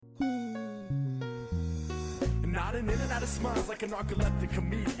nodding in and out of smiles like a narcoleptic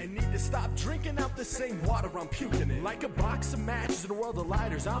comedian. And need to stop drinking out the same water I'm puking in. Like a box of matches in a world of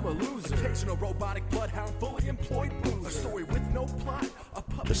lighters, I'm a loser. Occasional robotic bloodhound, fully employed boozer. A story with no plot.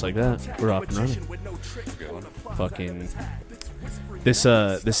 Just like that, we're off and running. Fucking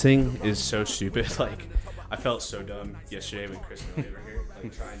this thing is so stupid. Like, I felt so dumb yesterday when Chris and I were here,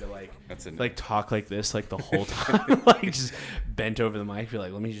 like trying to like talk like this like the whole time, like just bent over the mic, be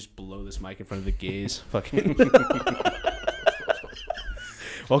like, let me just blow this mic in front of the gays. Fucking.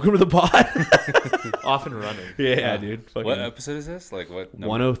 Welcome to the pod. Off and running. Yeah, dude. Fucking What episode is this? Like what? Number?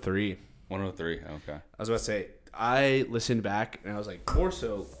 103. 103. Okay. I was about to say, I listened back and I was like, more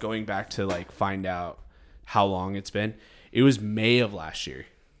so going back to like find out how long it's been. It was May of last year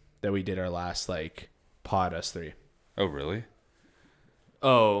that we did our last like pod, us three. Oh, really?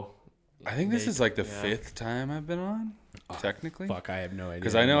 Oh. I think this is like the fifth time I've been on, technically. Fuck, I have no idea.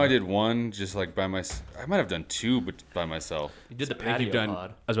 Because I know I did one just like by myself. I might have done two but by myself. You did the I think you've patio done. pod.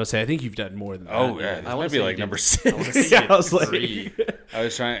 I was about to say, I think you've done more than that. Oh, yeah. This I wanna might be say like you number did- I wanna 6. say you I was did like- 3. I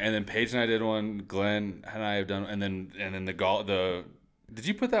was trying, and then Paige and I did one. Glenn and I have done, and then the. Did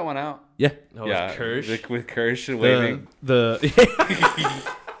you put that one out? Yeah. Oh, with Kirsch? with Kirsch and waving.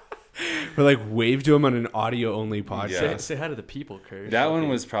 We're like wave to him on an audio only podcast. Yeah. Say hi to the people, Kurt. That one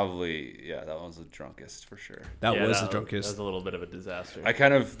was probably that one was the drunkest for sure. That was the That drunkest. was a little bit of a disaster.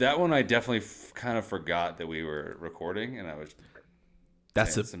 That one I definitely kind of forgot that we were recording, and I was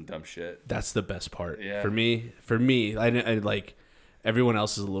That's saying some dumb shit. That's the best part. Yeah. For me, I like everyone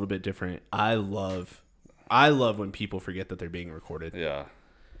else is a little bit different. I love when people forget that they're being recorded. Yeah.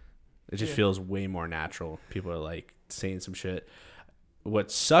 It just feels way more natural. People are like saying some shit.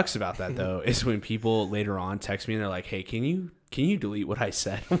 What sucks about that though is when people later on text me and they're like, "Hey, can you delete what I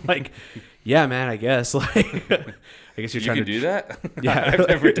said?" I'm like, "Yeah, man, I guess." Like, I guess you're You trying can to do that. Yeah. I've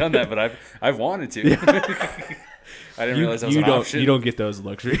never done that, but I've wanted to. I didn't realize that was an option. You don't get those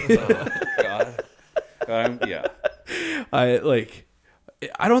luxuries. Oh, God. Yeah.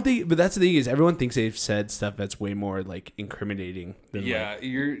 I don't think, but that's the thing is everyone thinks they've said stuff that's way more like incriminating than Yeah,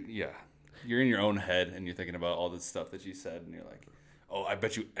 you're in your own head and you're thinking about all the stuff that you said and you're like, oh, I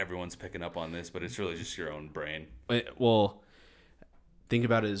bet you everyone's picking up on this, but it's really just your own brain. Well, think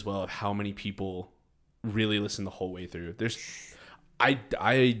about it as well of how many people really listen the whole way through.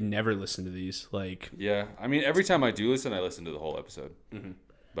 I never listen to these. Like, Yeah, I mean, every time I do listen, I listen to the whole episode. Mm-hmm.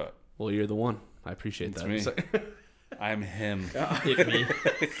 But well, you're the one. I appreciate it's that. me. So- I'm him. Hit me.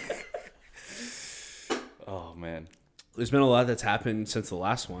 Oh man. There's been a lot that's happened since the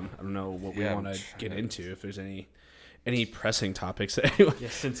last one. I don't know what we Yeah, want I'm to trying get to- into. If there's any pressing topics that anyone. Yeah,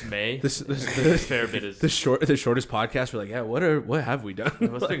 since May. This a fair bit is. the shortest podcast. We're like, yeah, what have we done?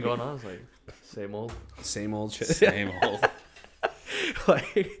 What's been going on? I was like, same old. Same old shit. Same old.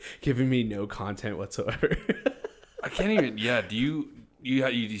 Like giving me no content whatsoever. I can't even. Yeah. Do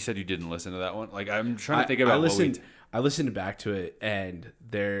you said you didn't listen to that one? Like I'm trying to think about. I listened back to it, and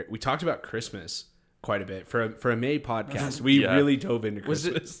we talked about Christmas quite a bit for a May podcast. We Yeah. really dove into Was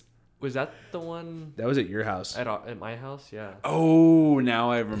Christmas. Was that the one That was at your house. at my house? Yeah. Oh,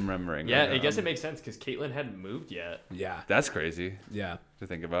 now I'm remembering. Yeah, Okay. I guess it makes sense because Caitlin hadn't moved yet. Yeah, That's crazy yeah. to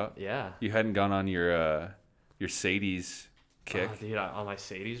think about. Yeah. You hadn't gone on your Sadie's kick, Oh, dude, on my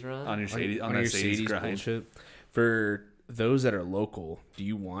Sadie's run. on your Sadie, on your that Sadie's grind. bullshit. For those that are local, do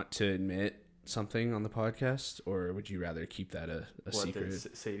you want to admit something on the podcast, or would you rather keep that a What, secret?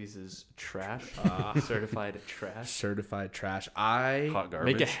 that Sadie's is trash. Certified trash. Certified trash. Hot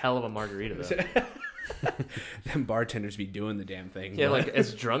garbage. Make a hell of a margarita though. Them bartenders be doing the damn thing. Yeah, but like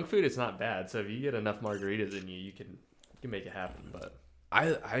as drunk food, it's not bad. So if you get enough margaritas in you, you can make it happen. But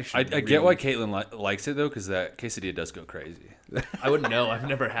I I get why Caitlin likes it though, because that quesadilla does go crazy. I wouldn't know. I've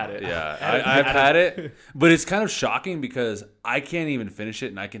never had it. Yeah, I've had it, but it's kind of shocking because I can't even finish it,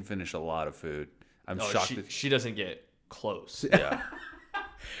 and I can finish a lot of food. I'm shocked. She doesn't get close. Yeah,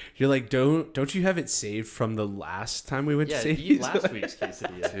 You're like, don't you have it saved from the last time we went Yeah, to eat Sadie's? last week's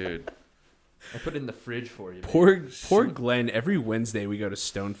quesadilla. dude. I put it in the fridge for you. Poor Glenn. Every Wednesday we go to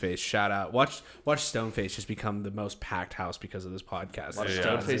Stoneface. Shout out. Watch Stoneface just become the most packed house because of this podcast. Watch Yeah.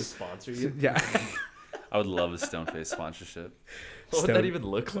 Stoneface sponsor you. Yeah. I would love a Stoneface sponsorship. What would that even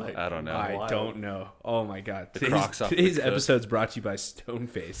look like? I don't know. I don't know. Oh my god. Crocs off the Today's cook. episode's brought to you by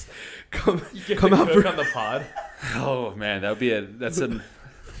Stoneface. Come Get come the out cook for on the pod. Oh man, that would be that's an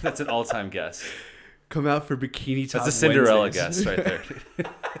all-time guess. come out for bikini top. That's a Cinderella Wednesdays. guess right there.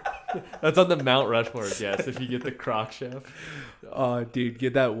 That's on the Mount Rushmore guess. If you get the Croc Chef. Oh, dude,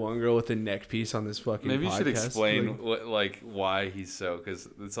 get that one girl with a neck piece on this fucking. Maybe you should podcast. explain why he's so, because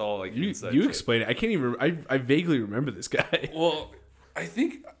it's all like You inside you shit. explain it. I can't even. I vaguely remember this guy. Well, I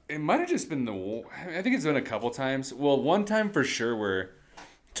think It might have just been I think it's been a couple times. Well, one time for sure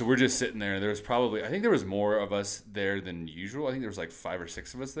so we're just sitting there. There was probably, I think there was more of us there than usual. I think there was like 5 or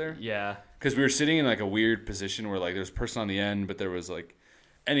 6 of us there. Yeah. Because we were sitting in like a weird position where like there's a person on the end, but there was like,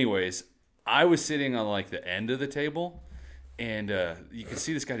 anyways, I was sitting on like the end of the table, and you could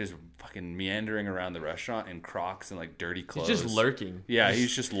see this guy just fucking meandering around the restaurant in Crocs and like dirty clothes. He's just lurking. Yeah,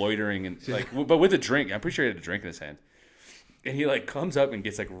 he's just loitering and like, but with a drink. I'm pretty sure he had a drink in his hand. And he like comes up and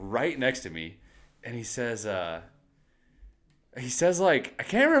gets like right next to me, and he says like, I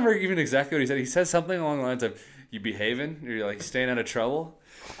can't remember even exactly what he said. He says something along the lines of, "You behaving? You're like staying out of trouble."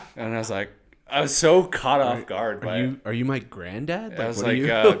 And I was like, I was so caught off guard by Are you my granddad? I was what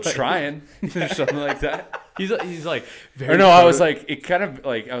are like, you- trying or something like that. He's like, Or no, I was like, it kind of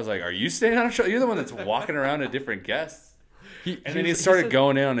like, I was like, are you staying out of trouble? You're the one that's walking around to different guests. And then he started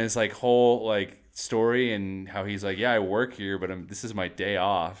going in on his like whole like story and how he's like, yeah, I work here, but this is my day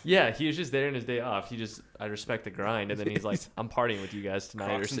off. yeah, he was just there in his day off. I respect the grind. And then he's like, I'm partying with you guys tonight.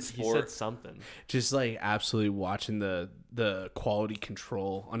 Crocs Or and he sport. said something. just like absolutely watching the quality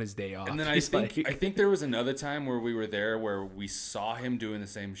control on his day off. And then I He's think there was another time where we were there where we saw him doing the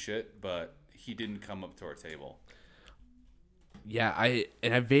same shit, but he didn't come up to our table. yeah, I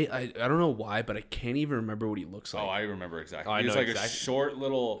don't know why, but I can't even remember what he looks like. Oh, I remember exactly. Oh, I He was know like exactly.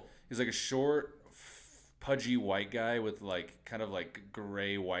 he's like a short, pudgy white guy with like kind of like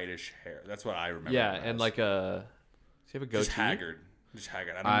gray whitish hair. That's what I remember. Yeah, him and as. like does he have a goatee? just haggard. Just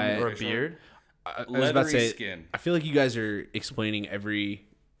haggard. I don't I- know Or a beard? I was about to leathery say, skin. I feel like you guys are explaining every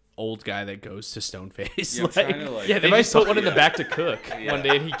old guy that goes to Stoneface. Yeah, I'm trying to like. Yeah, they If I just put saw- one in the yeah. back to cook Yeah. one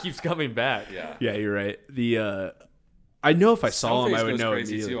day, and he keeps coming back. Yeah. Yeah, you're right. I know if I saw him, Stoneface I would goes know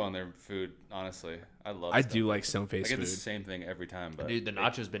crazy immediately. too on their food. Honestly, I love. I do Stoneface. like Stoneface I get food. the same thing every time, but Dude, the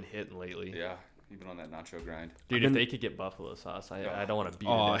nacho's been hitting lately. yeah, you've been on that nacho grind. Dude, I've if been- they could get buffalo sauce, I don't want to beat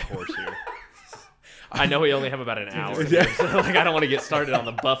Oh. a dead horse here. I know we only have about an hour, Yeah. so like I don't want to get started on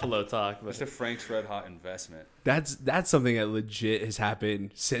the buffalo talk. It's But a Frank's Red Hot investment. That's something that legit has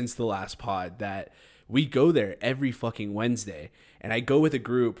happened since the last pod, that we go there every fucking Wednesday, and I go with a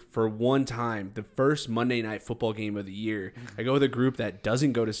group for one time, the first Monday night football game of the year. I go with a group that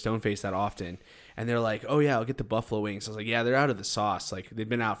doesn't go to Stoneface that often, and they're like, "Oh yeah, I'll get the buffalo wings." I was like, "Yeah, they're out of the sauce. Like they've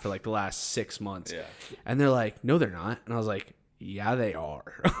been out for like the last 6 months." Yeah. And they're like, "No, they're not." And I was like, "Yeah, they are."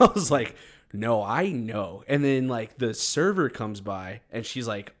 I was like, "No, I know." And then like the server comes by and she's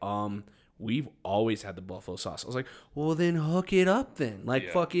like, "We've always had the buffalo sauce." I was like, "Well, then hook it up then." Like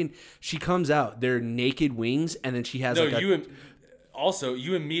Yeah. fucking, she comes out, they're naked wings, and then she has No, like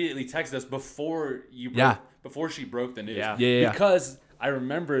you immediately texted us before Yeah. before she broke the news. Yeah. Yeah. Because I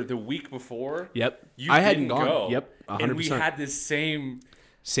remember the week before. Yep. You I hadn't didn't gone. go. Yep, And we 100%. had this same.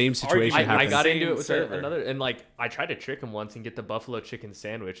 same situation Argument. I happened. got into Same it with server. another, and like I tried to trick him once and get the buffalo chicken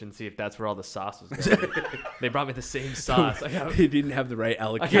sandwich and see if that's where all the sauce was going. They brought me the same sauce. I got, They didn't have the right I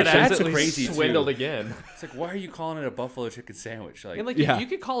allocation. got that's absolutely crazy, too. swindled again. It's like, why are you calling it a buffalo chicken sandwich? Like, And like Yeah. you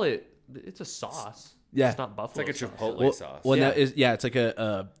could call it, it's a sauce. Yeah. It's not buffalo. it's like a sauce. Chipotle well, sauce. well, Yeah. that is, yeah, it's like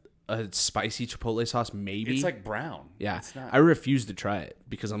a spicy chipotle sauce, maybe. It's like brown. yeah. It's not. I refuse to try it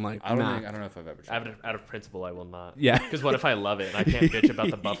because I'm like, I don't nah. know if I've ever tried. Out of principle, I will not. Yeah. Because what if I love it and I can't bitch about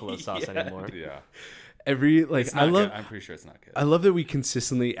the buffalo sauce anymore? Yeah. Every like It's I not love good. I'm pretty sure it's not good. I love that we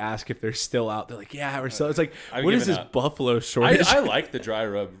consistently ask if they're still out. They're like, yeah, we're still. It's like, I've what is given this up. buffalo shortage? I like the dry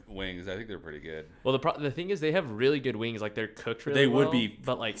rub wings. I think they're pretty good. Well, the thing is, they have really good wings. Like they're cooked really They well. would be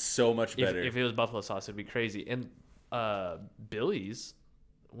but like so much better. if it was buffalo sauce, it'd be crazy. And Billy's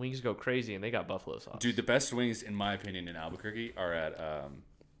wings go crazy, and they got buffalo sauce. Dude, the best wings, in my opinion, in Albuquerque are at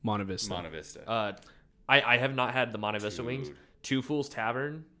Monta Vista. Monta Vista. I have not had the Monte Vista wings. Dude. Two Fools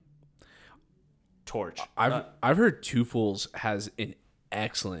Tavern. Torch. I've heard Two Fools has an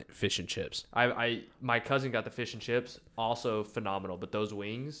excellent fish and chips. My cousin got the fish and chips, also phenomenal. But those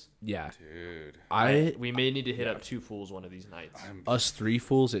wings, Yeah, Dude. we may need to hit up Two Fools one of these nights. us 3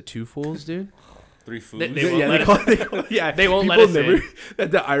 fools at 2 fools, dude. 3 foods. They won't yeah, let they us- call, they call, yeah, They won't let people us in.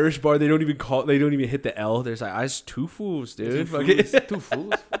 at the Irish bar. They don't even hit the L. There's like, "I's 2 fools, dude." Fucking- Two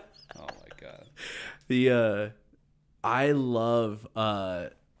Fools. Oh my god. The I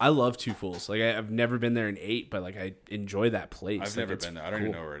love Two Fools. Like I've never been there and ate, but like I enjoy that place. I've Like, never it's been there. I don't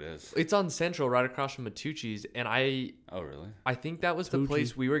even cool. know where it is. It's on Central, right across from Matucci's, and I Oh really? think that was the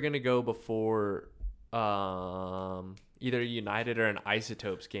place we were gonna go before, either United or an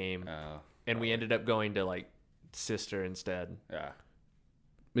Isotopes game, and we ended up going to like Sister instead. Yeah.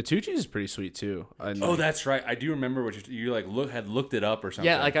 Matucci's is pretty sweet too. And, Oh, that's right. I do remember what you like had looked it up or something.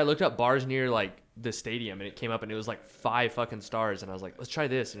 Yeah, like I looked up bars near like the stadium, and it came up, and it was like 5 fucking stars, and I was like, let's try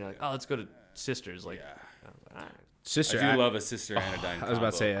this, and you're like, oh, let's go to Sisters, like. Yeah. I was like, all right. Sister, I do love a sister anodyne. I was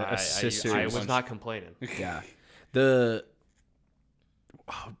about to say combo. a sister. I was not complaining. Yeah, the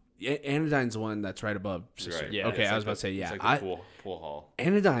Anodyne's one that's right above sister. Right. Yeah, okay, It's I was like about to say it's yeah. like the pool hall.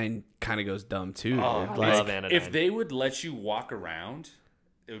 Anodyne kind of goes dumb too. Oh, dude. I Like, love Anodyne. If they would let you walk around,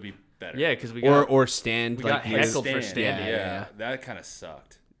 it would be better. Yeah, because we got or stand we like got near- heckled for Stand. standing. Yeah, that kind of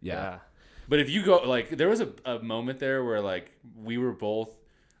sucked. yeah. But if you go, like, there was a moment there where, like, we were both,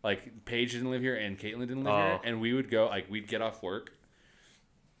 like, Paige didn't live here and Caitlin didn't live here, and we would go, like, we'd get off work,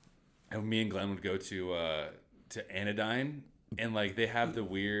 and me and Glenn would go to Anodyne, and, like, they have the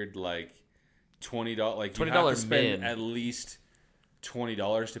weird, like, $20, like, you have $20 to spend min. at least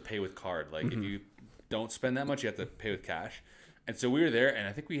 $20 to pay with card. Like, if you don't spend that much, you have to pay with cash. And so we were there, and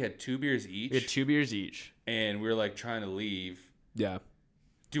I think we had 2 beers each, We had 2 beers each. and we were, like, trying to leave. Yeah.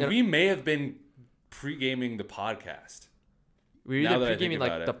 Dude, we may have been pre-gaming the podcast. We were Now either that I think pre-gaming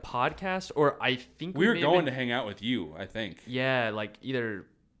like about the podcast, or I think We were may have going been- to hang out with you, I think. Yeah, like either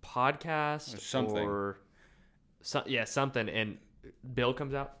podcast Or something. or something. And bill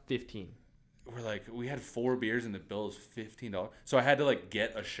comes out 15. We're like, we had 4 beers and the bill is $15. So I had to like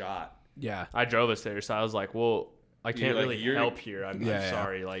get a shot. Yeah. I drove us there, so I was like, well, I can't like, really you're- help here. I'm Yeah.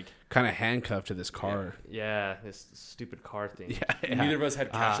 sorry. Like, Kind of handcuffed to this car. yeah, this stupid car thing. Yeah. Neither of us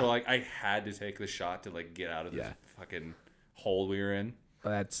had cash, so like I had to take the shot to like get out of this Yeah. fucking hole we were in.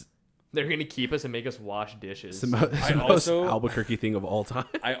 That's They're gonna keep us and make us wash dishes. the, most also- Albuquerque thing of all time.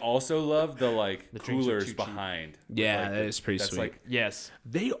 I also love the like The drinks are coolers too cheap. behind. Yeah, Like, that is pretty that's sweet. like Yes,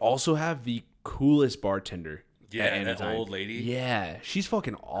 They also have the coolest bartender. Yeah, at that Anodyne. old lady. Yeah, she's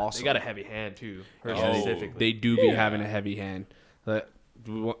fucking awesome. they got a heavy hand too. Her Oh, specifically. They do be having a heavy hand.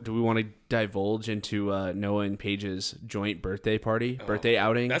 Do we want to divulge into Noah and Paige's joint birthday party, birthday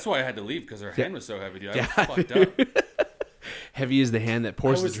outing? That's why I had to leave because her hand was so heavy, dude. I Yeah. was fucked up. Heavy is the hand that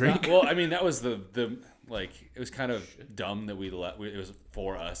pours I the was drink. well, I mean, that was the like it was kind of dumb that we left. It was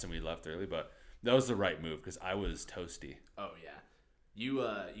for us and we left early, but that was the right move because I was toasty. Oh yeah, you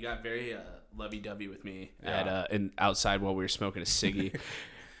got very lovey-dovey with me Yeah. at and outside while we were smoking a ciggy.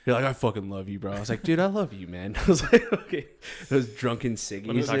 You're like, I fucking love you, bro. I was like, dude, I love you, man. I was like, okay, those drunken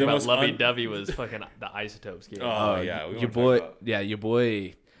ciggies. Talking the about most lovey dovey was fucking the Isotopes game. Oh yeah, we your won't boy, talk about- yeah, your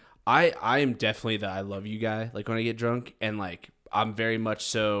boy. I am definitely the I love you guy. Like when I get drunk, and like I'm very much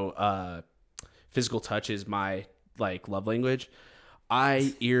so. Physical touch is my like love language.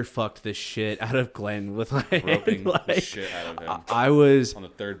 I ear fucked the shit out of Glenn with my roping hand. Like, the shit out of him I was on the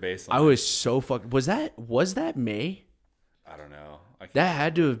third baseline. I was so fucked. Was that May? I don't know. That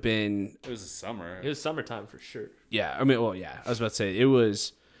had to have been. It was the summer. It was summertime for sure. Yeah, I mean, well, yeah. I was about to say it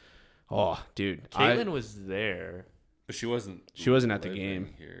was. Oh, dude, Caitlin was there. But she wasn't. She wasn't at the living game.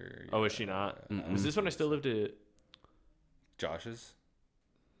 Here. Oh, was she not? Was this when I still lived at? Josh's?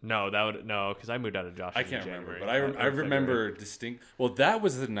 No, because I moved out of Josh. I in can't remember, January. but I remember distinct. Well, that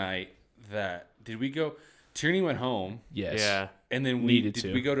was the night that did we go? Tierney went home, yes. Yeah. and then Needed did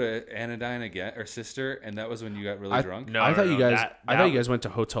to. we go to Anodyne again, or sister? And that was when you got really drunk. No, I thought no, you guys. that- I thought you that- guys went to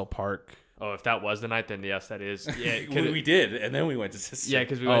Hotel Park. Oh, if that was the night, then yes, that is. Yeah, we did, and then we went to sister. yeah,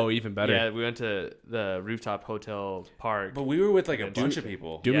 because we. Oh, went, even better. Yeah, we went to the rooftop hotel park. but we were with like a And bunch sister. of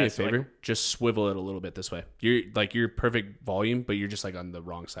people. Do me Yeah, a so, favor. like- Just swivel it a little bit this way. You're perfect volume, but you're just like on the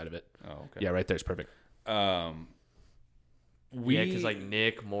wrong side of it. Oh, okay. Yeah, right there's perfect. We Yeah, because like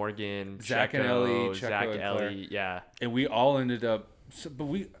Nick, Morgan, Zach and Checo, Ellie, Zach, Checo and Ellie, yeah. and we all ended up. But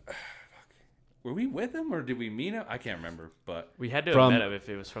we were we with him or did we meet him? I can't remember, but We had to From- have met him if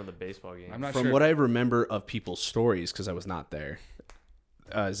it was from the baseball game. I'm not From sure. what I remember of people's stories, because I was not there,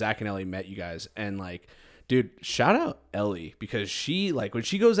 Zach and Ellie met you guys, and like, dude, shout out Ellie because she like when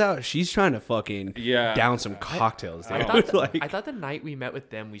she goes out, she's trying to fucking Yeah. down some cocktails. I dude. thought, like, I thought the night we met with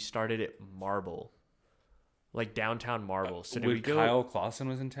them, we started at Marble, like downtown Marble. So did when we go? Kyle Clausen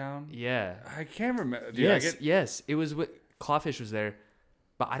was in town. Yeah. I can't remember. Dude, Yes. It was. Clawfish was there,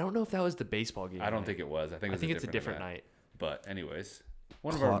 but I don't know if that was the baseball game. I don't night. think it was. I think it's a different night. But anyways,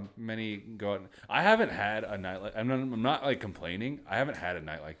 one of our many go out. I haven't had a night like I'm not like complaining. I haven't had a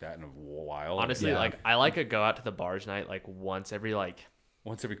night like that in a while. Honestly, Yeah. like I like a go out to the bars night like once every like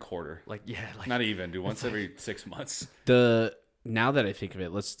once every quarter. like Not even, dude. Once every 6 months. now that I think of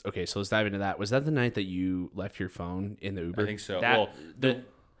it, let's dive into that. Was that the night that you left your phone in the Uber? I think so. that Well,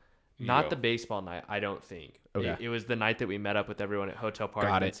 not go. the baseball night. I don't think. Okay. It was the night that we met up with everyone at Hotel Park.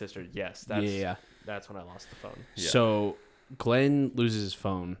 Got and it. Sister. Yes, that's Yeah. That's when I lost the phone. Yeah. So Glenn loses his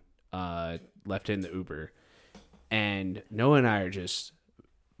phone, left in the Uber, and Noah and I are just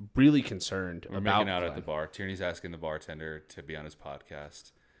really concerned We're about making out at Glenn. the bar. Tierney's asking the bartender to be on his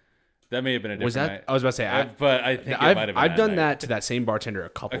podcast. That may have been a different Was that? night. I was about to say. But I think it might have been I've done night. that to that same bartender a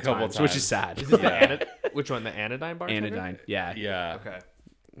couple times, which is sad. Is it the which one? The Anodyne bartender? Anodyne. Yeah. Yeah. Okay.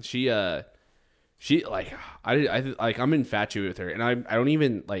 She like I like I'm infatuated with her, and I don't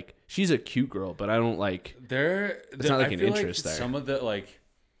even like. She's a cute girl, but I don't like. It's not like I an feel interest there.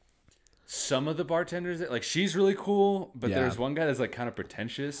 Some of the bartenders, like she's really cool, but Yeah. there's one guy that's like kind of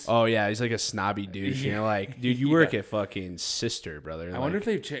pretentious. Oh yeah, he's like a snobby douche. You know, like dude, you work at fucking Sister, brother. I wonder if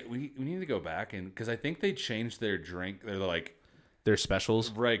they've changed. We need to go back and because I think they changed their drink. They're like their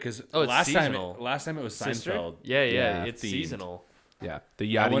specials. right because Oh, it's last seasonal. time it was Sister? Seinfeld. Yeah. It's themed. seasonal. Yeah, the I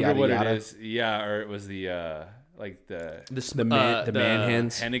yada wonder yada what yada. it is. Yeah, or it was the like the The man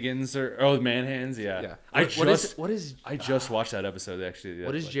hands. Hennigans or the man hands. Yeah, Yeah. I I just watched that episode actually.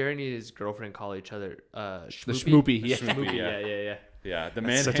 What does Jeremy and his girlfriend call each other? The Schmoopy? schmoopy. Yeah. Schmoopy, yeah. Yeah. Yeah, the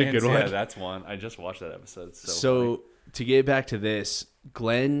man such a hands. good one. Yeah, that's one. I just watched that episode. It's so So to get back to this,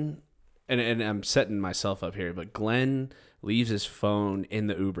 Glenn, and I'm setting myself up here, but Glenn leaves his phone in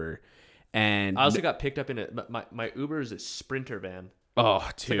the Uber, and I also got picked up in my Uber is a Sprinter van. oh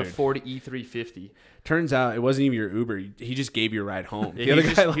It's dude, like a Ford E350. turns out it wasn't even your Uber. He just gave you a ride home. Yeah, The other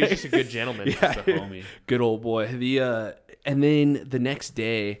he's guy, just, he's just a good gentleman. yeah, Just a homie. good old boy. And then the next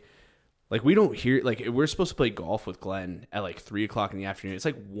day, like we don't hear like we're supposed to play golf with Glenn at like 3:00 in the afternoon. It's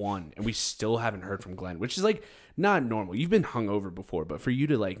like 1, and we still haven't heard from Glenn, which is like not normal. You've been hungover before, but for you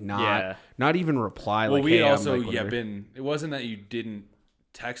to like not even reply Well, like we hey, also I'm, like, whatever. it wasn't that you didn't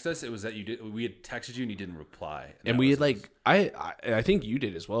text us. It was that we had texted you and you didn't reply. and that we was had like I think you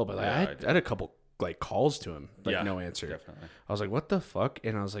did as well, but like, Yeah, I I had, did. I had a couple like calls to him, like Yeah, no answer. definitely. I was like, what the fuck?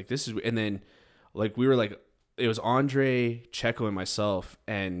 And I was like, this is, and then like we were like, it was Andre, Checo, and myself,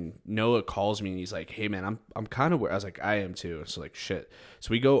 and Noah calls me and he's like, hey man, I'm kind of where I was like, I am too. So like shit. So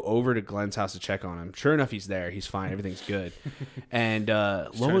we go over to Glenn's house to check on him. Sure enough, he's there. He's fine. Everything's good. And lo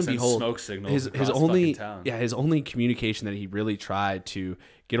trying to and send behold, smoke signals his across only fucking town. his only communication that he really tried to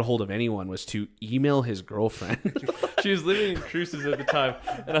get a hold of anyone was to email his girlfriend. She was living in Cruces at the time,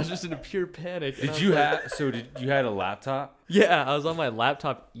 and I was just in a pure panic. and I Did was you like- have? So did you had a laptop? Yeah, I was on my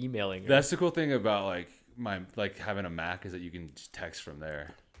laptop emailing her. That's the cool thing about like having a Mac is that you can just text from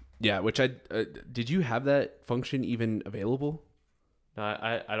there. Yeah, which I did you have that function even available? No,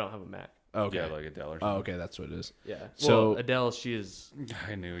 I don't have a Mac. Oh, okay. Yeah, like Adele or Oh, something. okay, that's what it is. Yeah. So- Well, Adele, she is.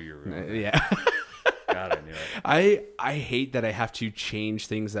 I knew you were. Right. Yeah. God, I knew it. I hate that I have to change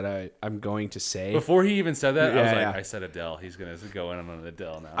things that I'm going to say. Before he even said that, I was Yeah, like, yeah. I said Adele. He's gonna go in on an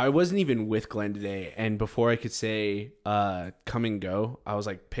Adele now. I wasn't even with Glenn today, and before I could say come and go, I was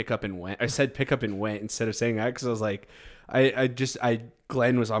like pick up and went. I said pick up and went instead of saying that because I was like,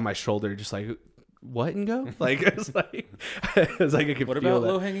 Glenn was on my shoulder, just like what and go. Like I was like I could What feel about that.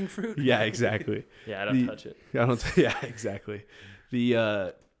 low hanging fruit? Yeah, exactly. Yeah, I don't touch it. I don't. Yeah, exactly.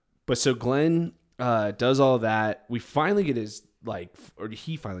 But so Glenn does all that. We finally get his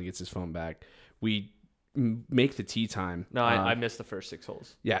he finally gets his phone back. We make the tea time. No, I missed the first 6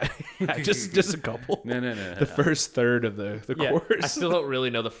 holes. Yeah, just a couple. No. The first third of the Yeah, course. I still don't really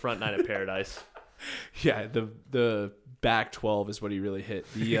know the front 9 of Paradise. Yeah, the back 12 is what he really hit.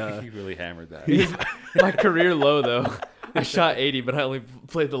 He really hammered that. My career low though. I shot 80, but I only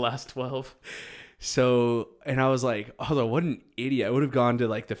played the last 12. So, and I was like, oh, what an idiot. I would have gone to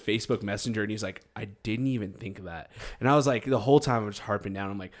like the Facebook Messenger, and he's like, I didn't even think of that. And I was like, the whole time I'm just harping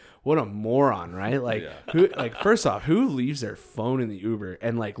down. I'm like, what a moron, right? Like, Yeah. First off, who leaves their phone in the Uber?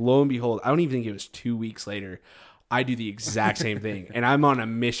 And like, lo and behold, I don't even think it was 2 weeks later, I do the exact same thing. And I'm on a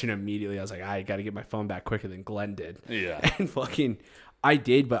mission immediately. I was like, I got to get my phone back quicker than Glenn did. Yeah. And fucking, I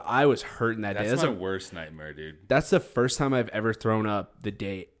did, but I was hurting that day. That's my a- worst nightmare, dude. That's the first time I've ever thrown up the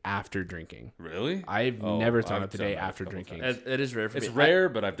day after drinking. Really? I've Oh, never thrown I've up the done day that a after couple drinking. times. It is rare for It's me. rare,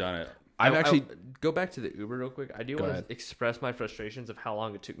 but I've done it. I've actually go back to the Uber real quick. I do Go want ahead. to express my frustrations of how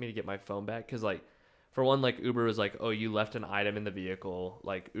long it took me to get my phone back. Because like, for one, like Uber was like, oh, you left an item in the vehicle.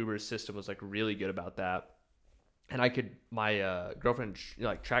 Like Uber's system was like really good about that. And I could, my girlfriend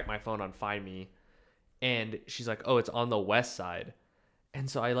like track my phone on Find Me, and she's like, oh, it's on the west side. And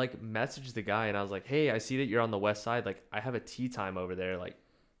so I like messaged the guy and I was like, hey, I see that you're on the west side. Like I have a tea time over there. Like,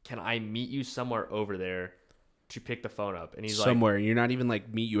 can I meet you somewhere over there to pick the phone up? And he's like, somewhere. You're not even like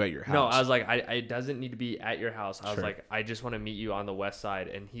meet you at your house. no, I was like, it doesn't need to be at your house. I was Sure. like, I just want to meet you on the west side.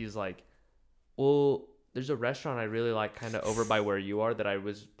 And he's like, well, there's a restaurant I really like kind of over by where you are that I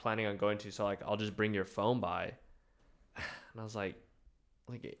was planning on going to. So like, I'll just bring your phone by. And I was like,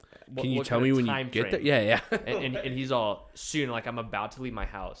 Can you tell me when you get there? Yeah, yeah. and he's all, soon, like I'm about to leave my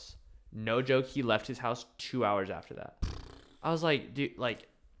house. No joke, he left his house 2 hours after that. I was like, dude, like,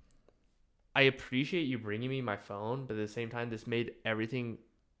 I appreciate you bringing me my phone, but at the same time, this made everything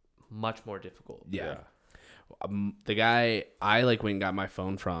much more difficult. Yeah. The guy I like went and got my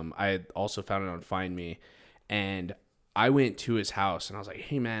phone from, I had also found it on Find Me, and I went to his house and I was like,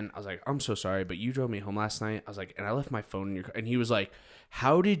 hey man, I was like, I'm so sorry, but you drove me home last night. I was like, and I left my phone in your car. And he was like,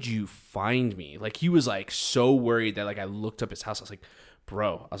 how did you find me? Like, he was like so worried that like I looked up his house. I was like,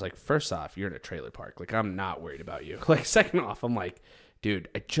 bro, I was like, first off, you're in a trailer park. Like, I'm not worried about you. Like, second off, I'm like, dude,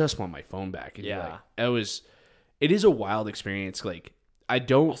 I just want my phone back. And Yeah. it is a wild experience. Like, I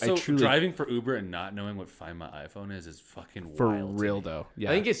Also, truly, driving for Uber and not knowing what Find My iPhone is fucking for wild. to real me. though. Yeah.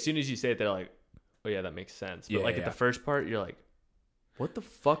 I think as soon as you say it, they're like, "Oh yeah, that makes sense." But Yeah, like yeah. at the first part, you're like, "What the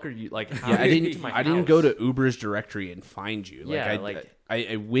fuck are you like?" How Yeah, did you get to my I didn't house? go to Uber's directory and find you. Like, Yeah,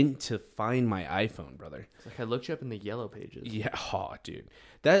 I went to find my iPhone, brother. It's like I looked you up in the yellow pages. Yeah, oh, dude,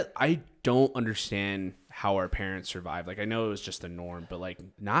 that I don't understand how our parents survived. Like, I know it was just the norm, but like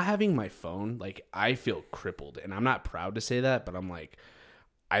not having my phone, like I feel crippled, and I'm not proud to say that, but I'm like,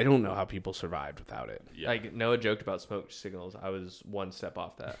 I don't know how people survived without it. Yeah. Like Noah joked about smoke signals. I was one step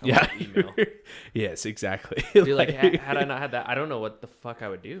off that. I Yeah, went to email. yes, exactly. Dude, like had I not had that, I don't know what the fuck I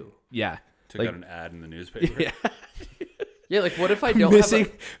would do. yeah, Took like, out an ad in the newspaper. yeah. Yeah, like what if I don't Missing,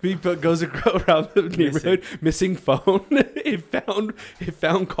 have he goes around the neighborhood, missing phone. it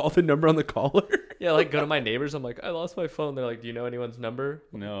found call the number on the caller. yeah, like go to my neighbors. I'm like, I lost my phone. They're like, do you know anyone's number?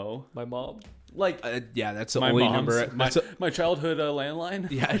 No. My mom. Like, Yeah, that's the My only mom's, number. my childhood landline.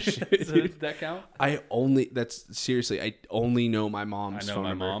 Yeah, Does that count? that's seriously, I only know my I mom's know phone my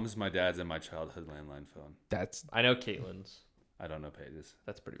number. mom's, my dad's, and my childhood landline phone. That's, I know Caitlin's. I don't know Paige's.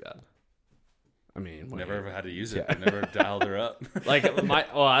 That's pretty bad. I mean, Never ever had to use it. Yeah. I never dialed her up. Like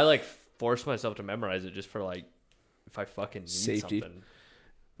I like forced myself to memorize it just for like if I fucking need Safety. something.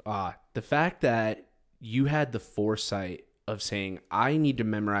 The fact that you had the foresight of saying, I need to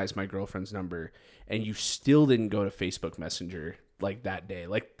memorize my girlfriend's number, and you still didn't go to Facebook Messenger like that day.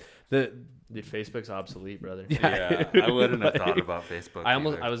 Like Dude, Facebook's obsolete, brother. Yeah, I wouldn't have thought about Facebook. I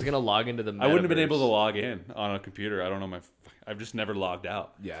either. was gonna log into the. I wouldn't have been able to metaverse. log in on a computer. I don't know I've just never logged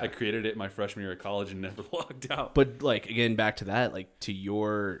out. Yeah. I created it my freshman year of college and never logged out. But like, again, back to that, like to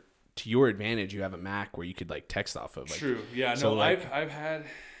your advantage, you have a Mac where you could like text off of. Like, True. Yeah. so, No. like- I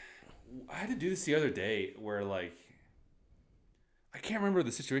had to do this the other day where like I can't remember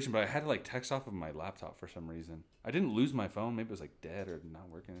the situation, but I had to like text off of my laptop for some reason. I didn't lose my phone. Maybe it was like dead or not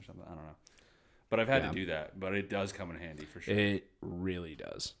working or something. I don't know. But I've had Yeah. to do that. But it does come in handy for sure. It really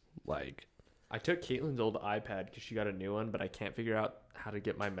does. Like, I took Caitlin's old iPad because she got a new one, but I can't figure out how to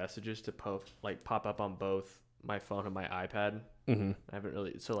get my messages to pop up on both my phone and my iPad. mhm. I haven't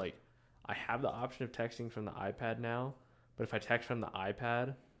really. So like, I have the option of texting from the iPad now, but if I text from the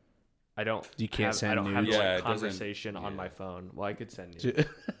iPad, I don't. You can't have, send I don't have nudes. the, Yeah, like, it doesn't- conversation on yeah. my phone. Well, I could send you. The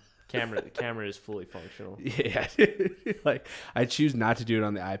camera is fully functional. Yeah, like I choose not to do it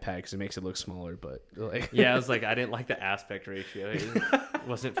on the iPad because it makes it look smaller. But like, Yeah, I was like, I didn't like the aspect ratio. It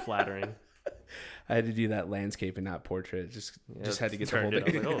wasn't flattering. I had to do that landscape and not portrait. Just had to get the whole turned it.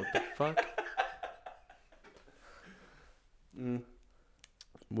 I thing. was like, oh, what the fuck?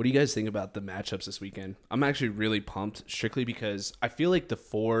 What do you guys think about the matchups this weekend? I'm actually really pumped, strictly because I truly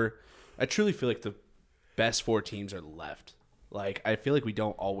feel like the best four teams are left. Like, I feel like we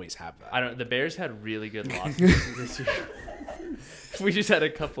don't always have that. The Bears had really good losses this year. We just had a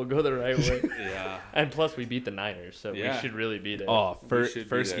couple go the right way. Yeah. And plus, we beat the Niners, so Yeah. we should really beat it. Oh, should be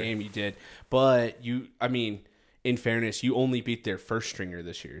first there. game you did. But I mean, in fairness, you only beat their first stringer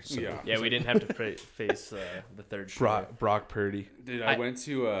this year. So. Yeah. Yeah, we didn't have to face the third string. Brock Purdy. Dude, I went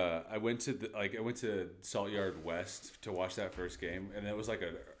to Salt Yard West to watch that first game, and it was like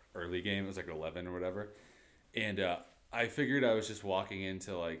an early game. It was like 11 or whatever, and I figured I was just walking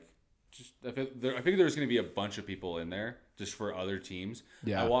into like, I figured there was going to be a bunch of people in there just for other teams.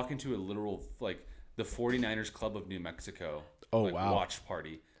 Yeah. I walk into a literal like the 49ers Club of New Mexico. Oh, like, wow. Watch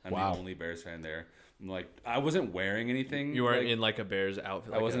party. I'm Wow. the only Bears fan there. I'm like, I wasn't wearing anything. You weren't like, in like a Bears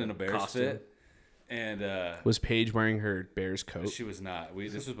outfit. I like wasn't in a Bears costume. fit, and Was Paige wearing her Bears coat? she was not.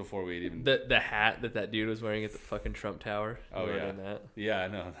 This was before we had even. The hat that dude was wearing at the fucking Trump Tower. Oh, You weren't yeah. in that. Yeah, I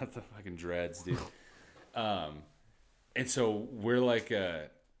know. Not the fucking dreads, dude. And so we're like,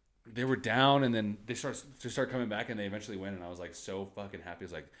 they were down, and then they start coming back, and they eventually win. And I was like, so fucking happy. I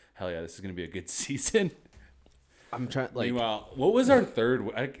was like, hell yeah, this is gonna be a good season. I'm trying like Meanwhile, what was our third?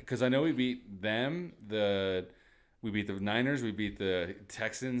 Because I know we beat them. We beat the Niners. We beat the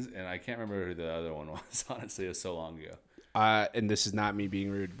Texans, and I can't remember who the other one was. Honestly, it was so long ago. and this is not me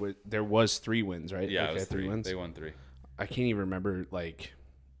being rude, but there was 3 wins, right? Yeah, Like, it was they had 3 wins. They won 3. I can't even remember like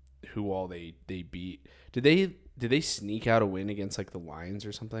who all they beat. Did they sneak out a win against like the Lions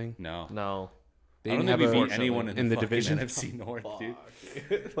or something? No. No. They I don't didn't think we have beat a- anyone in the the division. NFC North, dude.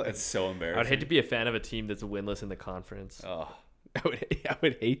 That's so embarrassing. I'd hate to be a fan of a team that's winless in the conference. Oh, I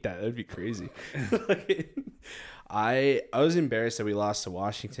would hate that. That would be crazy. I was embarrassed that we lost to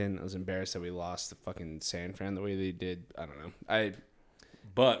Washington. I was embarrassed that we lost to fucking San Fran the way they did. I don't know.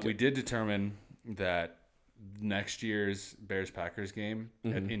 but we did determine that next year's Bears-Packers game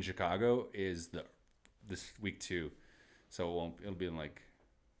in Chicago is this week 2. So it'll be in like,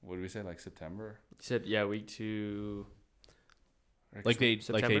 what did we say, like September? You said, yeah, week 2. like they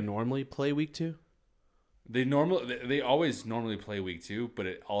September? normally play week 2. They always normally play week 2, but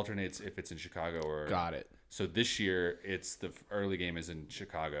it alternates if it's in Chicago or. Got it. So this year it's the early game is in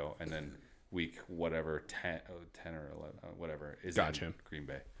Chicago, and then week whatever 10 or 11 whatever is in Green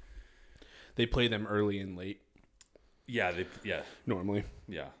Bay. They play them early and late Yeah, normally.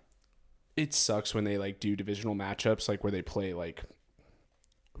 yeah. It sucks when they like do divisional matchups like where they play like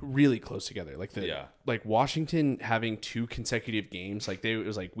really close together. Like like Washington having 2 consecutive games. Like it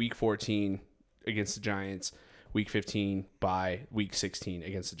was like week 14 against the Giants, week 15 by week 16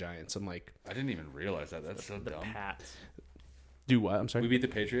 against the Giants. I'm like, I didn't even realize that. That's so The dumb. Pats. do what? I'm sorry. We beat the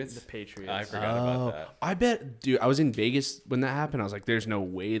Patriots. The Patriots. I forgot about that. I bet, dude. I was in Vegas when that happened. I was like, "There's no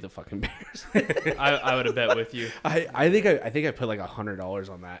way the fucking Bears." I would have bet with you. I think I put like $100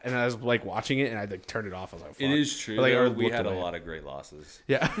 on that, and I was like watching it, and I like turned it off. I was like, Fuck. It is true. Like, Though, I we looked had a away. lot of great losses.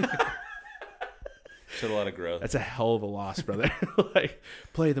 Yeah, Showed a lot of growth. that's a hell of a loss, brother. Like,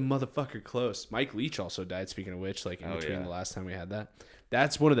 play the motherfucker close. Mike Leach also died. Speaking of which, like in between the last time we had that.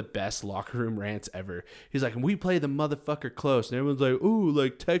 That's one of the best locker room rants ever. He's like, we play the motherfucker close. And everyone's like, ooh,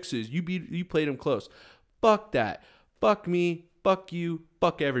 like Texas, you played them close. Fuck that. Fuck me. Fuck you.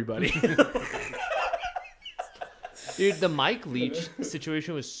 Fuck everybody. Dude, the Mike Leach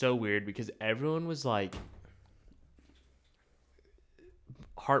situation was so weird because everyone was like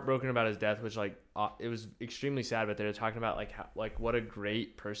heartbroken about his death, which like it was extremely sad. But they were talking about like how, like what a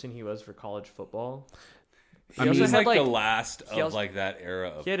great person he was for college football. He was also like had, the like- last he of also- like that era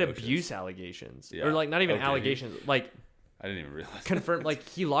of He had coaches. abuse allegations, Yeah. or like not even Okay. allegations, like I didn't even realize. confirmed. Like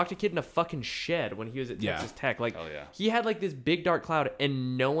he locked a kid in a fucking shed when he was at Yeah. Texas Tech. Like Hell yeah. he had like this big dark cloud,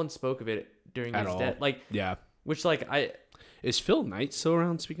 and no one spoke of it during At his all. death. Like Yeah. which like Is Phil Knight still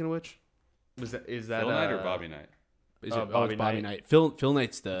around, speaking of which? is that Phil Knight or Bobby Knight? Is Oh, it Bobby it's Bobby Knight. Knight. Phil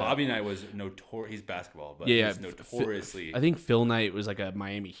Knight's the... Bobby Knight was notorious. He's basketball, but Yeah, he's yeah. notoriously. I think Phil Knight was like a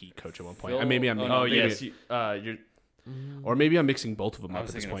Miami Heat coach at one point. Phil- Maybe I'm oh, Oh no, maybe- yes, you're. Or maybe I'm mixing both of them I up was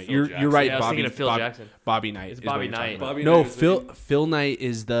at this thinking of point. Phil You're Jackson. right, Yeah, I was Bobby. thinking of Phil Bobby, Jackson. Bobby Knight. It's is what Bobby you're talking Knight. about. Bobby No, Knight was the- Phil Knight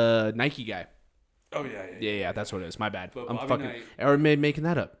is the Nike guy. oh yeah. Yeah, that's what it is. My bad. But I'm Bobby fucking. Knight- Or making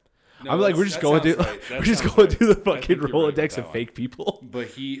that up. No, I'm like, we're just that going sounds through. right. That We're just sounds going right. through the I fucking think you're right with Rolodex that of one. fake people.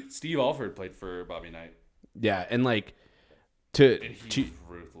 But Steve Alford played for Bobby Knight, Yeah, and like to and he to was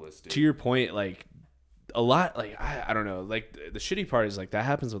ruthless, dude. to your point, like a lot, like I don't know, like the shitty part is like that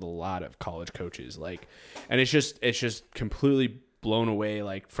happens with a lot of college coaches, like, and it's just completely blown away,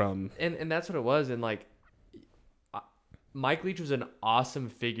 like from And that's what it was. And like, Mike Leach was an awesome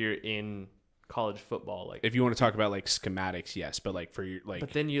figure in college football. Like, if you want to talk about like schematics, yes, but like for your like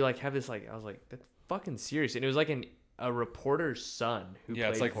but then you like have this like I was like that's fucking serious. And it was like a reporter's son who Yeah,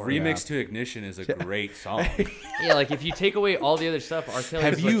 played it's like for him. Remix to Ignition is a great song. Yeah, like if you take away all the other stuff, R. Kelly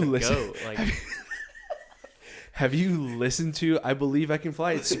Have was like you the listened- goat. Like, have you listened to I Believe I Can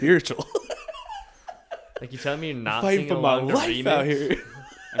Fly? It's spiritual. like you telling me you're not Fighting singing for my along to life out Remix? here.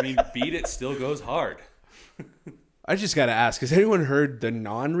 I mean, Beat It still goes hard. I just gotta ask: has anyone heard the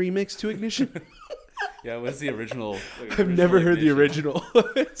non-remix to Ignition? Yeah, what's the original? I've never heard the Ignition? original.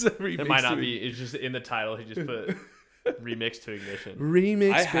 It's a remix It might not to be. It's just in the title. He just put remix to Ignition.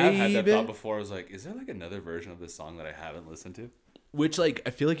 remix, I have had that baby. thought before. I was like, is there like another version of this song that I haven't listened to? Which, like, I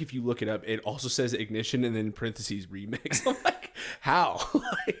feel like if you look it up, it also says Ignition and then in parentheses remix. I'm like, how?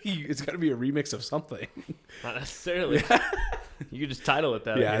 Like, it's got to be a remix of something. Not necessarily. You could just title it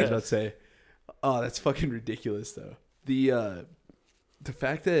that. Yeah, I was guess. about to say. Oh, that's fucking ridiculous, though. The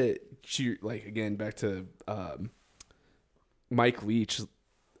fact that she, like, again, back to Mike Leach,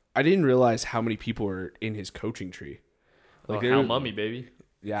 I didn't realize how many people were in his coaching tree. Oh, there- Hal Mummy, baby.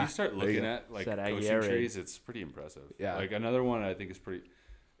 Yeah, If you start there you looking go. at like That coaching Aguirre. trees, it's pretty impressive. Yeah. Like another one I think is pretty.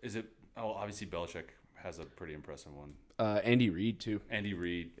 Is it? Oh, obviously Belichick has a pretty impressive one. Andy Reid too. Andy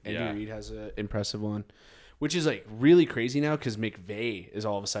Reid. Andy Reid has an impressive one, which is like really crazy now because McVay is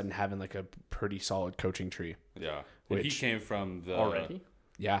all of a sudden having like a pretty solid coaching tree. Yeah. And he Which- came from the Already?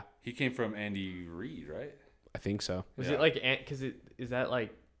 Yeah, He came from Andy Reid, right? I think so. Was Yeah. it like because is that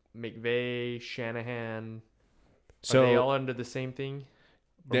like McVay, Shanahan? Are So they all under the same thing?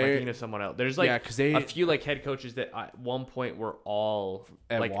 Or am I thinking of someone else? There's like Yeah, 'cause they- a few like head coaches that at one point were all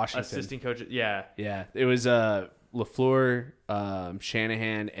At like Washington. assistant coaches. Yeah, Yeah, it was LaFleur,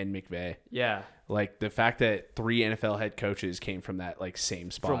 Shanahan, and McVay. yeah. Like the fact that 3 NFL head coaches came from that like same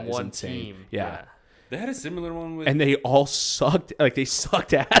spot From is one insane. team. Yeah. They had a similar one with. And they all sucked. Like they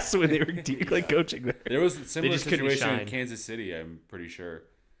sucked ass when they were like coaching there. There was a similar just couldn't situation in shine. Kansas City, I'm pretty sure.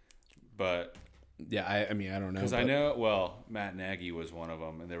 But Yeah, I mean I don't know. because I but- know, well, Matt Nagy was one of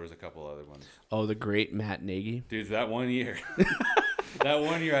them, and there was a couple other ones. Oh, the great Matt Nagy. Dude, that 1 year, that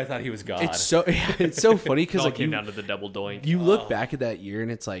 1 year, I thought he was God. It's so funny It because all like came down to the double doink. you look back at that year and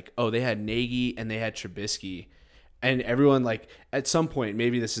it's like, oh, they had Nagy and they had Trubisky, and everyone like at some point,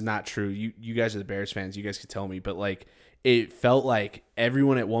 maybe this is not true. You guys are the Bears fans. You guys could tell me, but like it felt like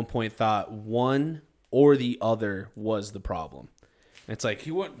everyone at one point thought one or the other was the problem. And it's like,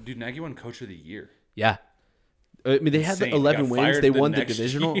 He won, dude. Nagy won Coach of the Year. yeah. I mean, they had the Insane. He 11 got wins. fired They the won the next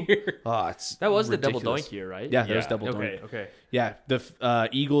divisional. year. Oh, it's That was ridiculous. the double doink year, right? Yeah, that was Yeah. double Okay. doink. Okay. Yeah, the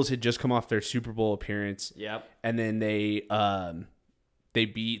Eagles had just come off their Super Bowl appearance, Yep. and then they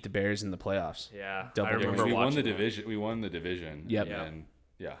beat the Bears in the playoffs. Yeah. Double I doink. remember we won watching the that. division. We won the division. Yep. And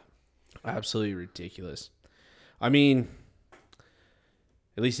yeah. Absolutely ridiculous. I mean,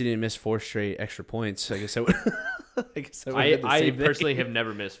 at least he didn't miss 4 straight extra points. I guess I would. I guess that would have been the I same thing. personally have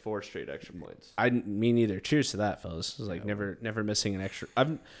never missed 4 straight extra points. Me neither. Cheers to that, fellas. It was like never missing an extra.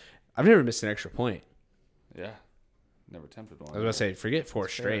 I've never missed an extra point. Yeah. Never tempted one. I was about to say, forget 4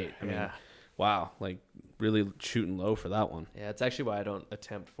 straight. I mean, Yeah. wow, like really shooting low for that one. Yeah, it's actually why I don't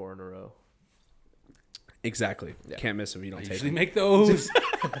attempt 4 in a row. Exactly. Can't miss them if you don't I take usually them. make those.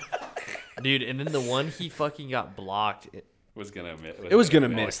 Dude, and then the one he fucking got blocked. was gonna miss. It was gonna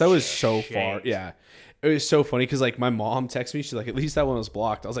miss. That was so Shanked. far. Yeah. It was so funny because like my mom texted me. She's like, "At least that one was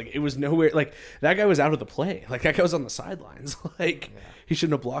blocked." I was like, "It was nowhere. Like that guy was out of the play. Like that guy was on the sidelines. Like he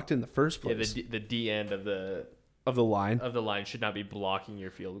shouldn't have blocked it in the first Yeah, place the D end of the line." line should not be blocking your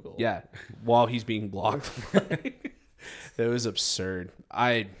field goal. Yeah, while he's being blocked. That was absurd.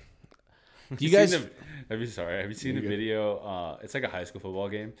 You guys, Have you seen the video? It's like a high school football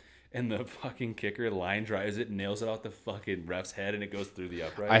game, and the fucking kicker line drives it, nails it off the fucking ref's head, and it goes through the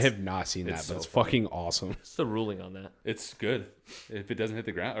uprights. I have not seen that, It's but so it's funny. fucking awesome. What's the ruling on that? It's good if it doesn't hit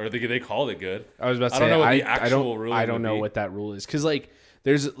the ground, or they called it good. I was about to I say, don't know what the I actual don't, ruling I don't would know be. what that rule is because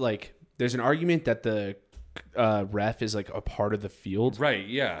there's an argument that the ref is like a part of the field, Right?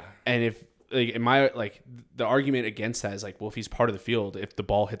 Yeah. and if the argument against that is like, well, if he's part of the field, if the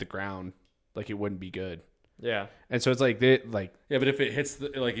ball hit the ground, like it wouldn't be good. Yeah. And so it's like Yeah, but if it hits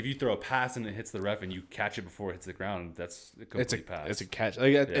if you throw a pass and it hits the ref and you catch it before it hits the ground, that's a complete it's a pass. it's a catch,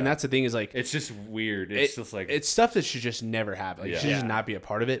 and that's the thing is like It's just weird. It's just like it's stuff that should just never happen. Like, it should Yeah. just not be a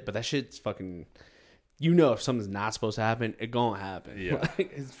part of it. But that shit's fucking. If something's not supposed to happen, it gonna happen. Yeah.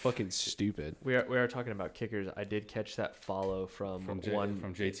 Like, it's fucking stupid. We are talking about kickers. I did catch that follow from from one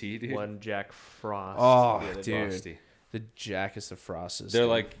JT, dude. one Jack Frost. Oh, the other day. dude. Frosty. The Jackest of Frost's. They're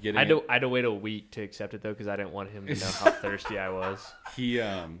like getting. I had to wait a week to accept it though because I didn't want him to know how thirsty I was.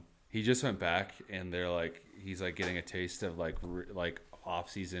 He just went back and they're like he's like getting a taste of like off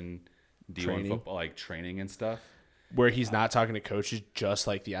season D1 Training. football like training and stuff. where he's not talking to coaches, just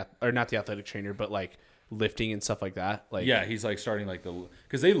like not the athletic trainer, but like lifting and stuff like that. Like Yeah, he's like starting like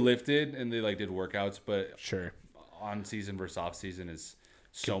because they lifted and they like did workouts, but sure. on season versus off season is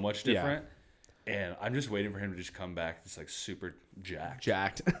so much Yeah. different. And I'm just waiting for him to just come back just like super jacked,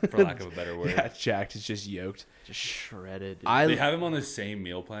 Jacked. for lack of a better word. Yeah, jacked. It's just yoked. Just shredded. Dude. They have him on the same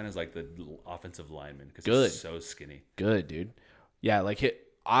meal plan as like the offensive lineman because Good. he's so skinny. Good, dude. Yeah, like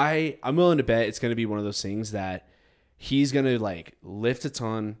I'm willing to bet it's gonna be one of those things that he's gonna like lift a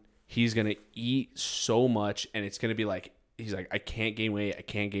ton. He's gonna eat so much, and it's gonna be like he's like, I can't gain weight, I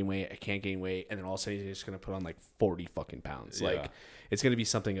can't gain weight, I can't gain weight, and then all of a sudden he's just gonna put on like 40 fucking pounds. Yeah. Like it's gonna be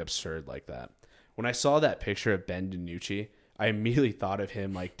something absurd like that. When I saw that picture of Ben DiNucci, I immediately thought of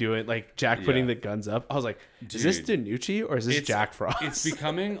him like doing like Jack putting the guns up. I was like, is this Dude. DiNucci or is this Jack Frost? It's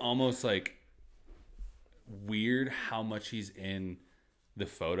becoming almost like weird how much he's in the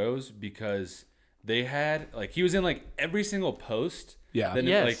photos because they had like he was in like every single post. Yeah. That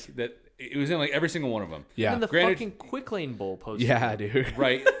Yes. like that it was in like every single one of them. Yeah. And the Granted- fucking Quick Lane Bowl post. Yeah, dude.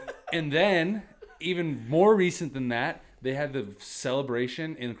 Right. And then even more recent than that, they had the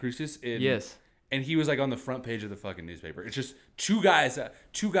celebration in Cruces in Yes. and he was like on the front page of the fucking newspaper. It's just two guys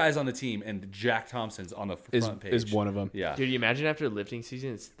on the team, and Jack Thompson's on the front page. Is one of them. Yeah. Dude, you imagine after lifting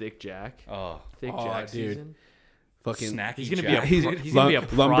season, it's Thick Jack. Oh, Thick Oh, Jack dude. season. Fucking snacky. He's gonna Jack. be a he's gonna be a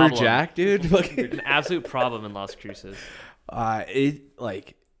problem. lumberjack, dude. Fucking An absolute problem in Las Cruces.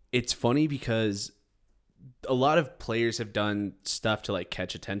 it's funny because a lot of players have done stuff to like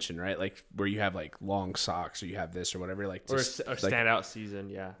catch attention, right? Like where you have like long socks or you have this or whatever, like Or a just, like, standout season,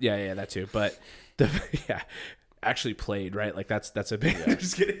 yeah. Yeah, that too. But actually played, right? Like that's a big.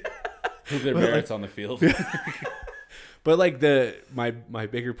 Just kidding. Prove their merits on the field. But like my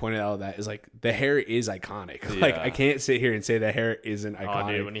bigger point out of that is like the hair is iconic. Like Yeah. I can't sit here and say the hair isn't iconic.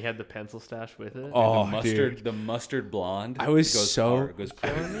 Oh, dude, when he had the pencil stash with it. Oh, The mustard blonde. I was goes so- hard, goes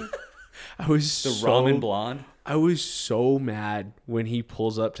crazy. I was The so ramen blonde. I was so mad when he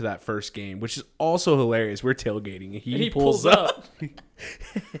pulls up to that first game, which is also hilarious. We're tailgating. And he pulls up, and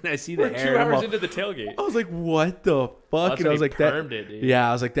I see the We're hair. 2 and I'm hours all- into the tailgate. I was like, "What the fuck?" That's And I when was he like, "That." permed it, dude. Yeah,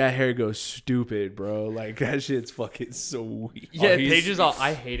 I was like, "That hair goes stupid, bro. Like that shit's fucking so weak." Yeah, he's- Paige is all,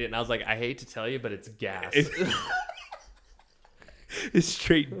 I hate it. And I was like, I hate to tell you, but it's gas. It's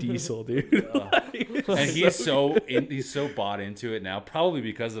straight diesel, dude. And he's so bought into it now, probably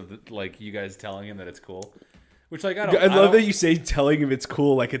because of like you guys telling him that it's cool. Which like I love don't- that you say telling him it's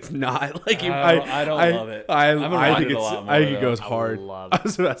cool like it's not. Like I don't love it. I I'm think around it a it's. lot more, I think it though. goes I hard. love I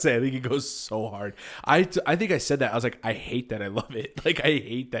was about to say I think it goes so hard. I think I said that. I was like, I hate that I love it. Like I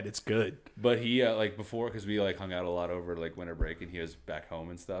hate that it's good. But he like before, because we like hung out a lot over like winter break, and he was back home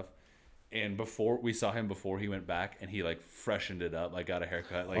and stuff. And before we saw him before he went back, and he like freshened it up, like got a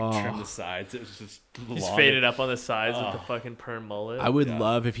haircut, like trimmed the sides. It was just He's long. faded up on the sides with the fucking perm mullet. I would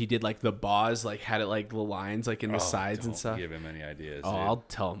love if he did like the boss, like had it like the lines like in the sides and Don't stuff. Give him any ideas. Oh, dude. I'll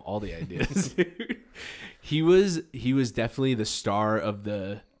tell him all the ideas. Dude. He was definitely the star of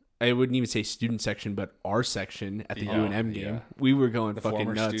the. I wouldn't even say student section, but our section at the UNM game. yeah. We were going the fucking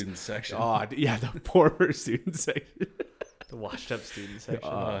former nuts. student section. Oh, yeah, the former student section. The washed up student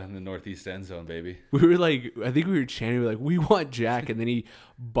section. In the northeast end zone, baby. We were like, I think we were chanting, we were like, we want Jack, and then he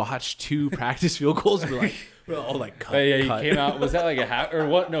botched 2 practice field goals. We're all like, cut, But yeah, cut. he came out. Was that like a half or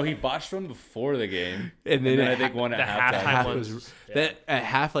what? No, he botched one before the game, And then I at think one at the halftime. halftime half one- was that at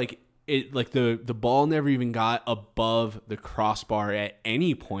half like it like the ball never even got above the crossbar at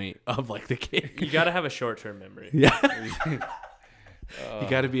any point of like the kick. You got to have a short term memory. Yeah, you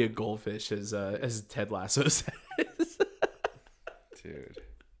got to be a goldfish, as Ted Lasso says. Dude.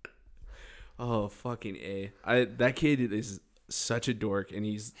 Oh fucking A! That kid is such a dork, and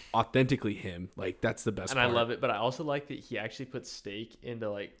he's authentically him. Like that's the best. And part. I love it, but I also like that he actually puts steak into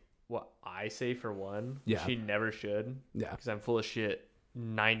like what I say for one. Yeah. Which he never should. Yeah. Because I'm full of shit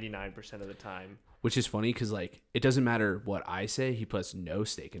 99% of the time. Which is funny because like it doesn't matter what I say, he puts no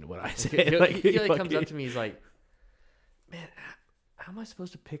stake into what I say. He, Like, he, like comes fucking- up to me, he's like, "Man, how am I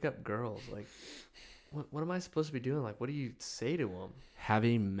supposed to pick up girls? Like, what am I supposed to be doing? Like, what do you say to them? have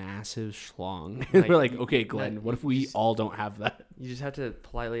a massive schlong. Like, We're like, you- okay, Glenn, like, what if you we just- all don't have that? You just have to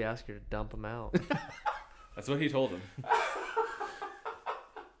politely ask her to dump them out." That's what he told him.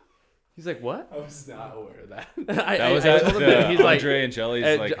 He's like, "What?" I was not aware of that. That was I at told him the that. He's like, Andre and Jelly's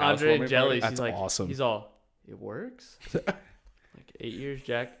like Andre and housewarming Jelly. party. He's That's like, awesome. He's all, "It works." Like 8 years,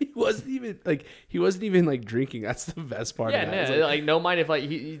 Jack. He wasn't even like drinking. That's the best part Yeah, of that. no, It's like no mind if like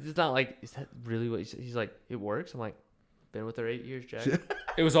he's not like, is that really what he said? He's like, "It works." I'm like, "Been with her 8 years, Jack."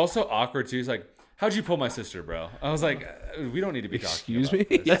 It was also awkward too. He's like, "How'd you pull my sister, bro?" I was like, "We don't need to be talking." Excuse about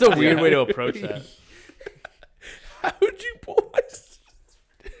me? this." That's a weird way to approach that. How'd you pull my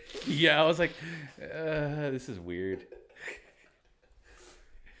Yeah, I was like, "This is weird."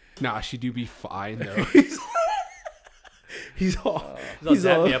 Nah, she do be fine though. he's all He's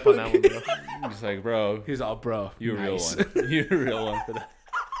all, me up on that one, bro. I'm just like, bro, He's all bro. you a nice. real one. You a real one for that.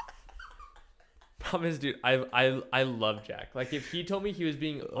 Problem is, dude, I love Jack. Like, if he told me he was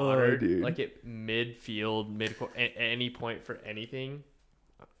being honored, dude. like at midfield, at any point for anything,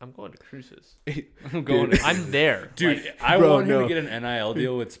 I'm going to Cruces. I'm going. I'm there, Dude, Like, I Bro, want him no. to get an NIL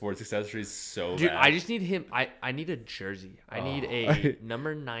deal with sports accessories so dude, bad. I just need him. I need a jersey. I need a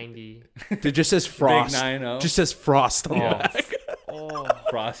number 90. It just says Frost. 9-0. Just says Frost on the Oh, back. oh,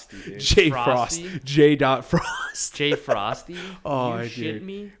 Frosty, dude. J Frosty? Frost. J. Dot Frost. Jay Frosty. Oh, you dude. shit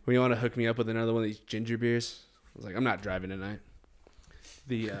me? When you want to hook me up with another one of these ginger beers, I was like, I'm not driving tonight.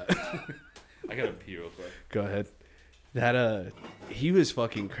 The I gotta pee real quick. go ahead. That he was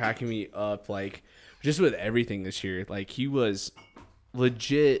fucking cracking me up, like just with everything this year. Like he was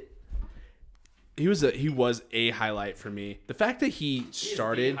legit. He was a highlight for me. The fact that he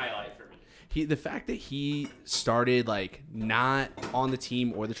started. Highlight for me. The fact that he started like not on the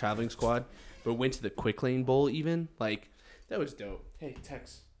team or the traveling squad, but went to the Quick Lane Bowl even, like that was dope. Hey,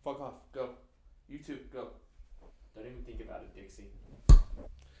 Tex, fuck off, go. You two, go. Don't even think about it, Dixie.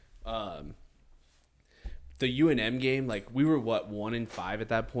 The UNM game, like we were 1-5 at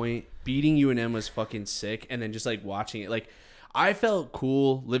that point. Beating UNM was fucking sick, and then just like watching it, like I felt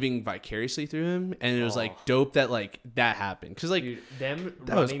cool living vicariously through him, and it was like dope that like that happened because like Dude, them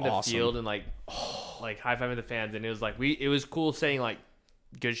that was running the awesome. field and like high fiving the fans, and it was like it was cool saying like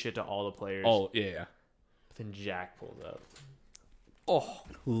good shit to all the players. oh yeah. But then Jack pulled up.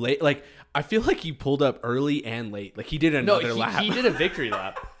 Late, like I feel like he pulled up early and late. Like he did another lap. He did a victory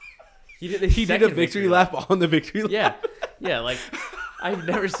lap. He did a victory lap on the victory lap. Yeah, like I've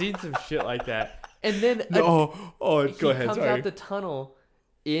never seen some shit like that. And then Go ahead. he comes Sorry. out the tunnel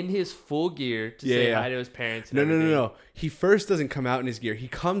in his full gear to say hi to his parents. And No. He first doesn't come out in his gear. He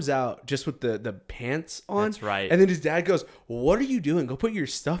comes out just with the pants on. That's right. And then his dad goes, "What are you doing? Go put your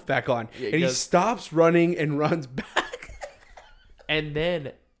stuff back on." Yeah, and he stops running and runs back. And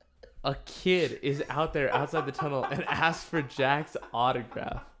then a kid is out there outside the tunnel and asks for Jack's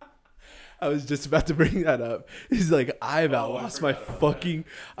autograph. I was just about to bring that up. He's like, I lost my fucking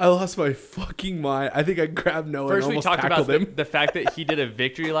mind. I think I grabbed Noah First, and we almost talked tackled about him. the fact that he did a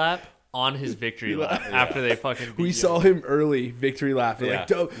victory lap on his victory lap after they fucking beat We him. saw him early victory lap. They're Yeah. like,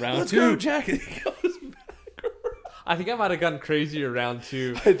 dope. Round Let's 2. go, Jack. And he goes back. I think I might have gone crazy around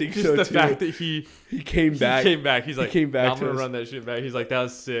 2. I think Just so, the too. fact that he Came back. He's like, came back I'm to gonna us. run that shit back. He's like, that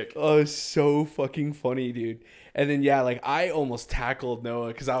was sick. Oh, it's so fucking funny, dude. And then yeah, like I almost tackled Noah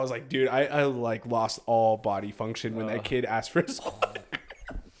because I was like, dude, I like lost all body function when that kid asked for his autograph.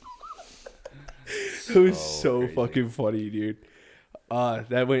 It was so crazy. fucking funny, dude.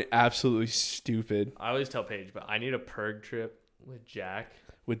 That went absolutely stupid I always tell Paige, but I need a perg trip with Jack.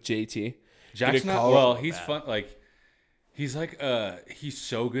 with JT. Jack's Get a not call well. from He's fun. Like he's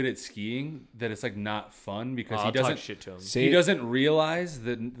so good at skiing that it's like not fun because I'll he talk doesn't. shit to him. Say He it- doesn't realize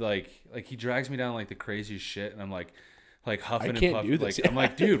that like he drags me down like the craziest shit, and I'm like huffing and can't puffing. do this. Like I'm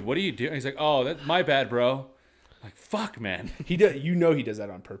like, dude, what are you doing? He's like, oh, that's my bad, bro. I'm like, fuck, man. He does. You know he does that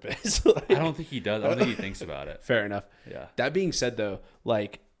on purpose. Like, I don't think he does. I don't think he thinks about it. fair enough. Yeah. That being said, though,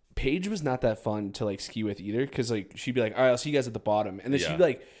 like Paige was not that fun to like ski with either, because like she'd be like, "All right, I'll see you guys at the bottom," and then Yeah. she'd be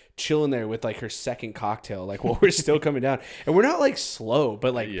like chilling there with like her second cocktail, like while we're still coming down, and we're not like slow,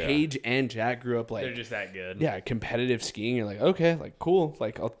 but like Yeah. Paige and Jack grew up like They're just that good. yeah, competitive skiing. You're like, okay, like cool,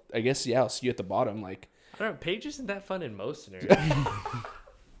 like I guess I'll see you at the bottom. Like, I don't know. Paige isn't that fun in most scenarios.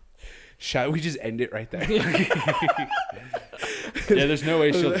 shall we just end it right there? Yeah, there's no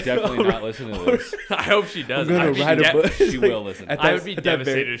way she'll definitely not listen to this. I hope she does. I'm gonna I'd be write a de- book. She will listen. I would be at that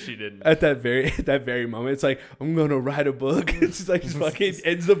very- devastated if she didn't. At that very moment, it's like I'm gonna write a book. It's just like fucking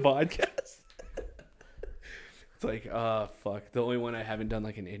ends the podcast. It's like, fuck. The only one I haven't done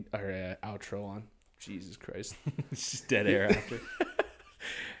like an outro on. Jesus Christ. It's just dead air after.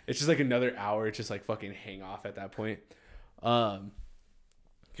 It's just like another hour. It's just like fucking hang off at that point.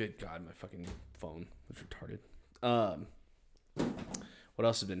 Good God, my fucking phone was retarded. What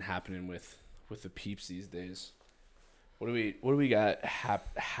else has been happening with the peeps these days? What do we got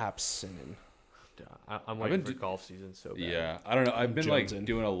happening? I'm waiting been for golf season so bad. Yeah, I don't know. I've been like Jonesing.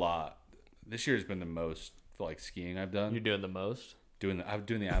 doing a lot. This year's been the most like skiing I've done. You're doing the most. I'm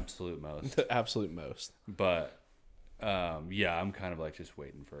doing the absolute most. The absolute most. But yeah, I'm kind of like just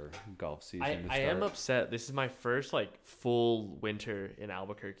waiting for golf season to start. I am upset. This is my first like full winter in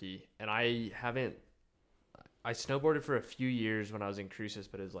Albuquerque, and I snowboarded for a few years when I was in Cruces,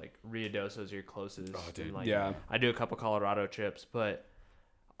 but it's like Ruidoso's your closest. Oh, dude. and, like, Yeah. I do a couple Colorado trips, but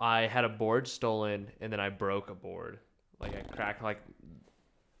I had a board stolen and then I broke a board. Like I cracked like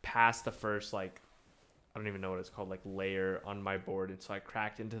past the first like I don't even know what it's called, like layer on my board, and so I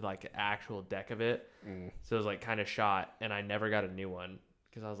cracked into like the actual deck of it. So it was like kind of shot, and I never got a new one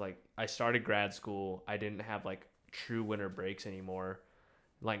because I was like, I started grad school, I didn't have like true winter breaks anymore.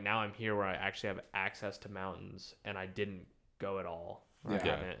 Like now I'm here where I actually have access to mountains, and I didn't go at all. I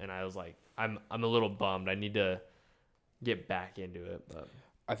Yeah. haven't, and I was like, I'm a little bummed. I need to get back into it, but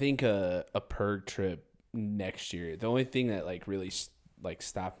I think a PERG trip next year. The only thing that like really like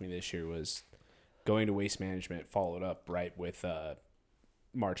stopped me this year was going to Waste Management, followed up right with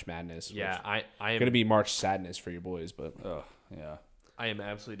March Madness. yeah, which I am gonna be March Sadness for your boys, but Oh yeah. I am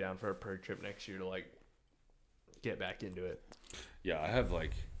absolutely down for a PERG trip next year to like get back into it. Yeah, I have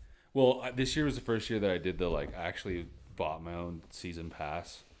like, well, this year was the first year that I did the like I actually bought my own season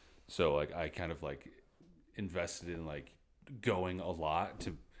pass, so like I kind of like invested in like going a lot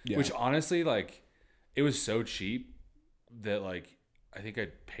to, Yeah. which honestly like it was so cheap that like I think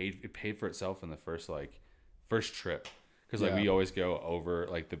it paid for itself in the first trip because like Yeah. we always go over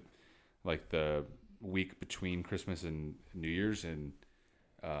like the week between Christmas and New Year's, and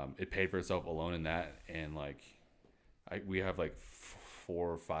it paid for itself alone in that, and like we have like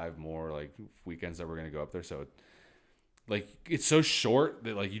 4 or 5 more like weekends that we're gonna go up there, so like it's so short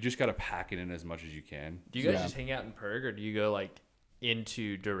that like you just gotta pack it in as much as you can. Do you guys Yeah. just hang out in Perg, or do you go like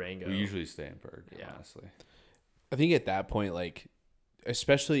into Durango? We usually stay in Berg, Yeah. honestly. I think at that point, like,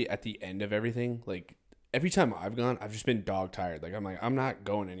 especially at the end of everything, like every time I've gone, I've just been dog tired. Like I'm not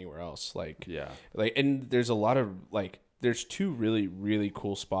going anywhere else. Like Yeah. and there's a lot of like there's two really really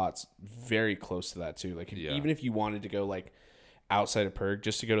cool spots very close to that too. Like Yeah. even if you wanted to go like outside of Perg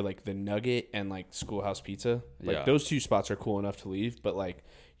just to go to like the Nugget and like Schoolhouse Pizza, like Yeah. those two spots are cool enough to leave, but like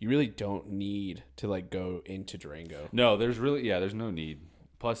you really don't need to like go into Durango. No, there's no need.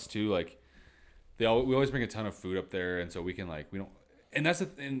 Plus, too, like we always bring a ton of food up there, and so we can like we don't. And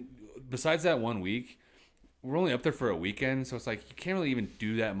and besides that 1 week, we're only up there for a weekend, so it's like you can't really even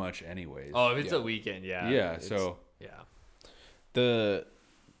do that much, anyways. Oh, if it's a weekend, yeah. yeah. It's- So yeah. The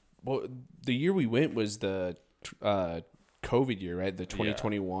year we went was the COVID year, right? The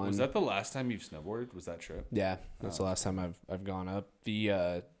 2021. Was that the last time you've snowboarded? Was that trip? Yeah, that's the last time I've gone up.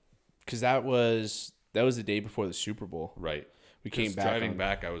 The because that was the day before the Super Bowl. Right. We came 'Cause back. driving on-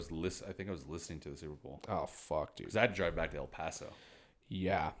 back. I think I was listening to the Super Bowl Oh fuck, dude. because I had to drive back to El Paso.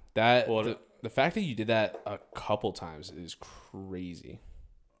 Yeah, that Well, the fact that you did that a couple times is crazy.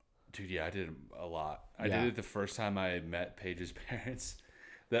 Dude, yeah, I did it a lot. I Yeah. did it the first time I met Paige's parents.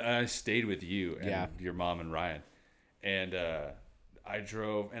 That I stayed with you and Yeah. your mom and Ryan, and I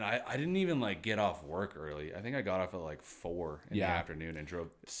drove, and I didn't even like get off work early. I think I got off at like 4 in the Yeah. afternoon and drove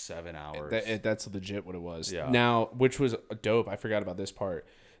 7 hours. That's legit what it was. Yeah. Now, which was dope. I forgot about this part.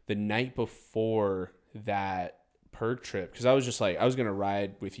 The night before that Perk trip, because I was just like, I was gonna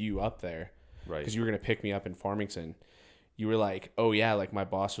ride with you up there, Right. because you were gonna pick me up in Farmington. You were like, oh yeah, like my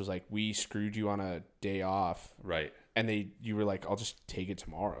boss was like, we screwed you on a day off, Right. and you were like, I'll just take it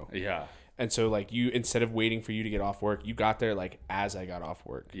tomorrow. Yeah. And so like you, instead of waiting for you to get off work, you got there like as I got off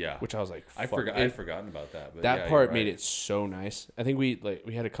work. Yeah. Which I was like, I fuck. forgot. I'd forgotten about that. But That yeah, part you're made right. it so nice. I think we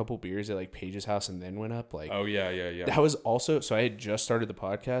had a couple beers at like Paige's house and then went up. Like, Oh yeah. that was also, so I had just started the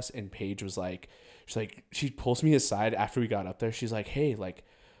podcast and Paige was like, she pulls me aside after we got up there. She's like, hey, like,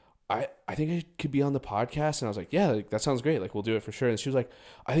 I think I could be on the podcast. And I was like, yeah, like, that sounds great. Like, we'll do it for sure. And she was like,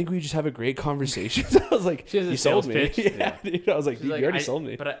 I think we just have a great conversation. I was like, She has a you sold sales me. pitch. Yeah, dude. I was like, She's dude, like, you already I- sold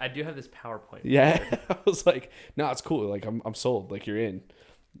me. But I do have this PowerPoint. Yeah. I was like, no, it's cool. Like, I'm sold. Like, you're in.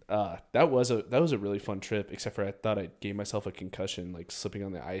 That was a really fun trip, except for I thought I gave myself a concussion, like slipping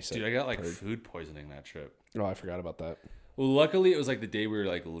on the ice. Dude, at I got like Perg. food poisoning that trip. Oh, I forgot about that. Well, luckily it was like the day we were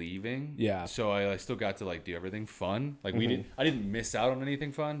like leaving. Yeah. So I still got to like do everything fun. Like Mm-hmm. I didn't miss out on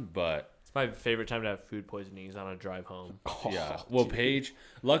anything fun, but It's my favorite time to have food poisoning is on a drive home. yeah. Oh, Well, dude. Paige,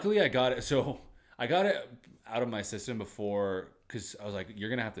 luckily I got it. So I got it out of my system before because I was like, you're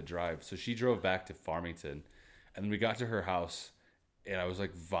gonna have to drive. So she drove back to Farmington, and then we got to her house, and I was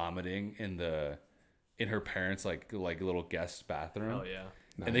like vomiting in her parents' like little guest bathroom. Oh yeah.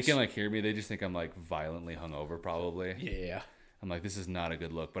 And they can like hear me. They just think I'm like violently hungover, probably. Yeah. I'm like, this is not a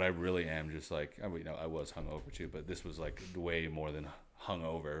good look, but I really am just like, I mean, I was hungover too, but this was like way more than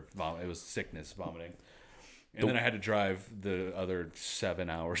hungover. It was sickness, vomiting. And then I had to drive the other 7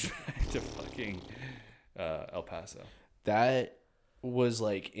 hours back to fucking El Paso. That was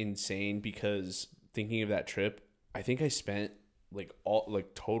like insane because thinking of that trip, I think I spent like all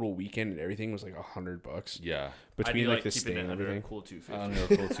like total weekend and everything was like $100 Yeah. between like the keeping stay it and under a everything. cool 250. I don't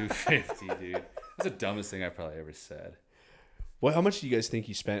know, cool 250, dude. That's the dumbest thing I've probably ever said. Well, how much do you guys think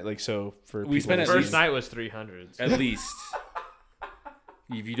you spent? Like, so for We people spent that at see- First least- night was 300. At least.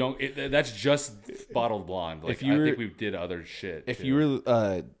 If you don't, that's just bottled blonde. Like, If you I were- think we did other shit. if too. you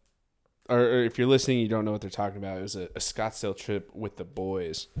were or if you're listening, you don't know what they're talking about. It was a Scottsdale trip with the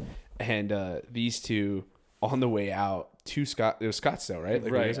boys, and these two on the way out to it was Scottsdale, right?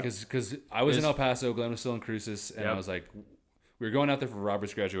 Like, right, where was it? because I was in El Paso, Glenn was still in Cruces, and I Yep. was like, we were going out there for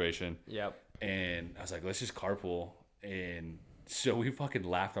Robert's graduation, Yep. and I was like, let's just carpool, and so we fucking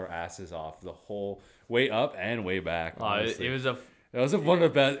laughed our asses off the whole way up and way back. Honestly. It was a that was one of the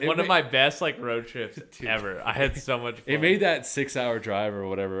best. one of my best like road trips ever. I had so much fun. It made that 6-hour drive or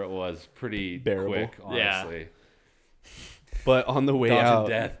whatever it was pretty Bearable. quick. Yeah. Honestly, But on the way Dodging out,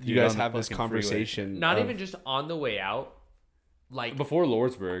 death, you dude, guys on the have this fucking freeway. conversation. not of- even just on the way out, like before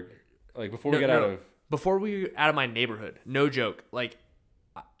Lordsburg, like before we No, get out no. of. before we were out of my neighborhood. No joke. Like,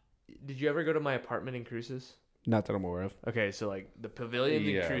 did you ever go to my apartment in Cruces? Not that I'm aware of. Okay, so like the pavilion in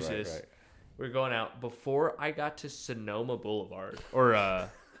Yeah, Cruces. right. We're going out before I got to Sonoma Boulevard or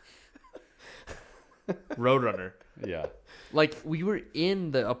Roadrunner. Yeah. Like we were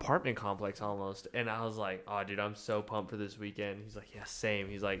in the apartment complex almost, and I was like, "Oh, dude, I'm so pumped for this weekend." He's like, "Yeah, same."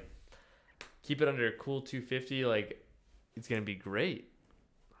 He's like, "Keep it under a cool 250. Like, it's gonna be great."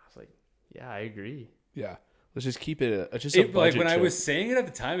 I was like, "Yeah, I agree." Yeah. Let's just keep it just a Like budget when I trip. was saying it at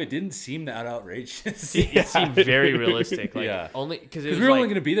the time, it didn't seem that outrageous. It seemed very realistic. Like Yeah. only because it Because was we were only like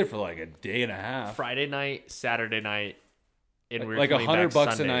going to be there for like a day and a half. Friday night, Saturday night, and we were Like coming back $100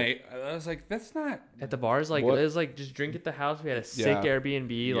 a Sunday. night. I was like, that's not. At the bars, like What? it was like just drink at the house. We had a sick Yeah.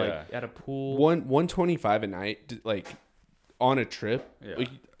 Airbnb, Yeah. like at a pool. 125 a night, like on a trip. Yeah. Like,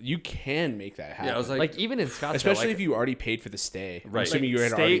 you can make that happen. Yeah, I was like even in Scottsdale, especially like, if you already paid for the stay. I'm Right. assuming you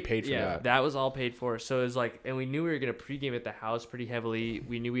had stay- already paid for yeah, that. was all paid for. So it was like, and we knew we were gonna pregame at the house pretty heavily.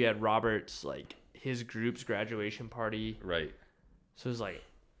 We knew we had Robert's like his group's graduation party. Right. So it was like,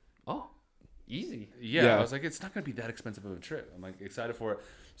 oh, easy. Yeah, Yeah. I was like, it's not going to be that expensive of a trip. I'm like excited for it.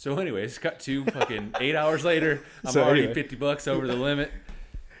 So, anyways, cut to fucking 8 hours later. I'm So already anyway. $50 over the limit.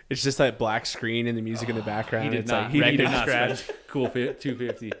 It's just that black screen and the music in the background. He did It's not. like, He record did not scratch. spend cool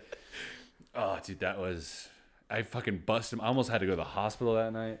 250. Oh, dude, that was. I fucking busted. I almost had to go to the hospital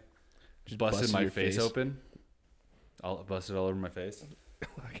that night. Just busted busted my your face face? open. Busted all over my face.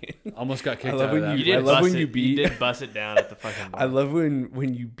 Almost got kicked love out when of that. You I did love bust when it. you beat- did bust it down at the fucking bar. I love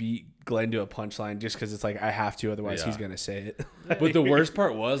when you beat Glenn to a punchline just because it's like I have to, otherwise Yeah. he's gonna say it. But the worst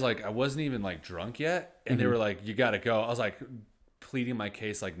part was like I wasn't even like drunk yet, and Mm-hmm. they were like, "You gotta go." I was like pleading my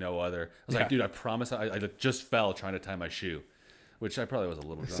case like no other. I was Yeah. like, "Dude, I promise." I just fell trying to tie my shoe, which I probably was a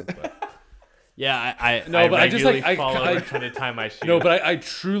little drunk. But yeah, I No, I but I just, like, regularly I- fall I- over trying to tie my shoe. no, but I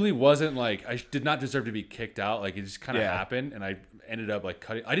truly wasn't like I did not deserve to be kicked out. Like it just kind of Yeah. happened, and I ended up like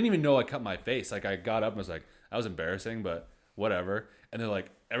cutting. I didn't even know I cut my face. Like I got up and was like, that was embarrassing, but whatever. And they're like,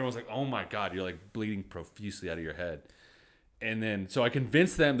 everyone's like, "Oh my god, you're like bleeding profusely out of your head." And then so I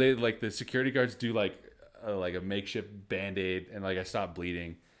convinced them. They like the security guards do like a makeshift Band-Aid, and like I stopped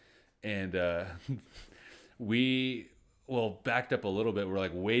bleeding, and we backed up a little bit. We're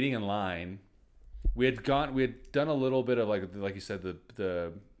like waiting in line. We had done a little bit of like you said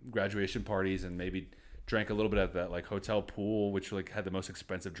the graduation parties, and maybe drank a little bit at that like hotel pool, which like had the most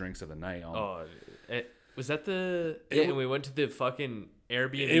expensive drinks of the night. oh, was that the? It- and we went to the fucking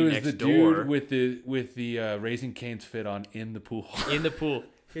Airbnb it was next the door dude with the Raising Cane's fit on in the pool. in the pool.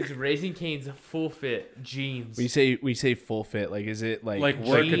 It's Raising Cane's full fit jeans. we say full fit, like is it like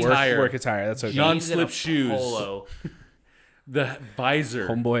work Jeans- attire, Work attire. That's okay. Jeans. Jeans and a non-slip shoes. Polo. the visor.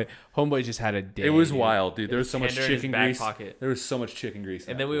 Homeboy just had a day. It was dude. wild, dude. There was so much Tender in his chicken back grease. pocket. There was so much chicken grease.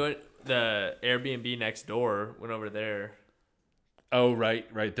 in And that then we pool. went the Airbnb next door. Went over there. Oh right.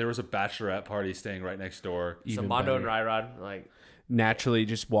 There was a bachelorette party staying right next door. So Even Mondo and better. Ryrod, like, Naturally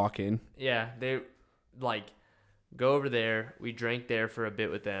just walk in. yeah, they like go over there. We drank there for a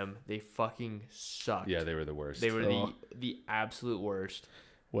bit with them. They fucking sucked. Yeah, they were the worst. They were Oh. the absolute worst.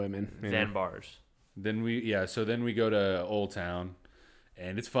 Women. Yeah. Zen bars. Then we we go to Old Town,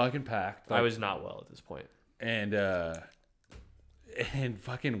 and it's fucking packed. I Like, was not well at this point. and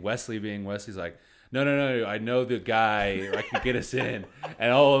fucking Wesley's like, no, I know the guy, I can get us in,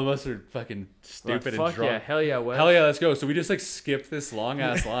 and all of us are fucking stupid Like, and fuck yeah, drunk. hell yeah, Wes. Hell yeah, let's go. So we just like skipped this long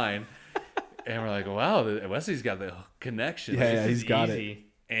ass line, and we're like, wow, Wesley's got the connection. Yeah, This he's is got it. easy.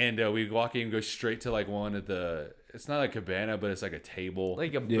 And we walk in, go straight to like one of the. It's not like a cabana, but it's like a table.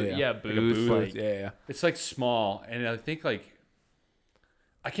 Like a Yeah. booth. booth. Like, Yeah. It's like small, and I think like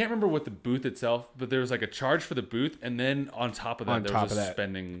I can't remember what the booth itself, but there was like a charge for the booth, and then on top of that, On there top was of a that.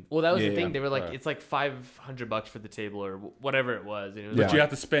 spending. well, that was Yeah, the thing. yeah. They were like, Right. it's like $500 for the table or whatever it was. And it was Yeah. But like, you have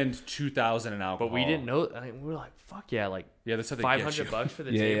to spend 2,000 in alcohol. but we didn't know. I mean, we were like, fuck yeah, like Yeah, that's how they get you. $500 for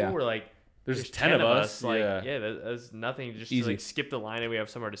the Yeah, table. yeah. We're like, There's 10 of us. Like, yeah. yeah, that's nothing. Just Easy. to like skip the line and we have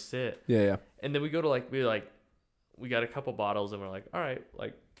somewhere to sit. Yeah. And then we go to like, we got a couple bottles and we're like, all right,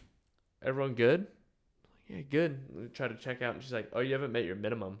 like, everyone good? Yeah, good. We try to check out and she's like, oh, you haven't met your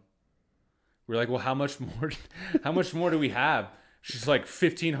minimum. We're like, well, how much more? How much more do we have? She's like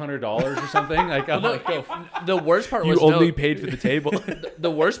 $1,500 or something. Like, I'm like, oh, The worst part You was only no, paid for the table. the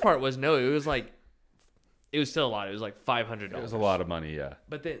worst part was no, it was like, it was still a lot. It was like $500. it was a lot of money. Yeah.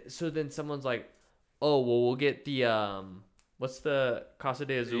 But then someone's like, oh, well, we'll get the, what's the Casa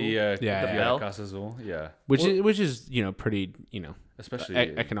de Azul? Yeah. Yeah, yeah. Bell? Casa Azul. Yeah. which is pretty Especially.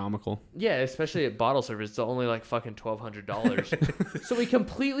 economical. Yeah, especially at bottle service, it's only like fucking $1,200. So we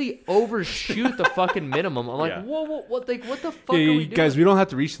completely overshoot the fucking minimum. I'm like, Yeah. whoa, what the fuck Yeah, are we doing? guys, we don't have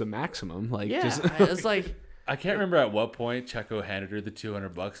to reach the maximum. Like, yeah, just I was like, I can't remember at what point Checo handed her the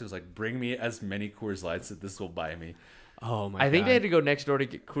 $200. It was like, bring me as many Coors Lights that this will buy me. oh my. I think God. they had to go next door to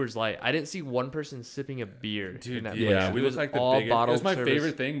get Coors Light. I didn't see one person sipping a beer in Dude, that yeah, place. we It look was like the all biggest. It bottled was my service.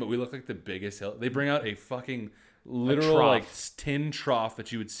 favorite thing, but we look like the biggest hill. They bring out a fucking literal trough. like tin trough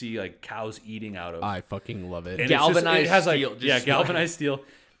that you would see like cows eating out of. I fucking love it. And Galvanized it has like steel, yeah, just galvanized steel.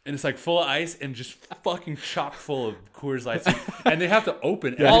 And it's like full of ice and just fucking chock full of Coors Lights. And they have to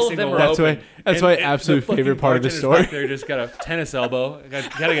open every All of single them one. are open. That's my absolute favorite part of the story. They're just got a tennis elbow.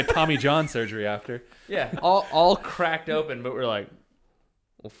 Got to get Tommy John surgery after. Yeah, all cracked open, but we're like,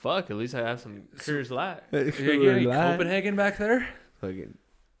 well, fuck. At least I have some Coors Light. You get any Copenhagen back there? Fucking,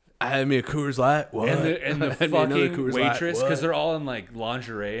 I had me a Coors Light. What? And the I had me another fucking Coors Light. waitress, What? because they're all in like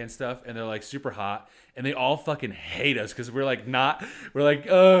lingerie and stuff, and they're like super hot, and they all fucking hate us because we're like,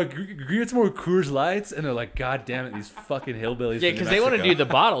 get some more Coors Lights, and they're like, God damn it, these fucking hillbillies. Yeah, from because New they want to Mexico. do the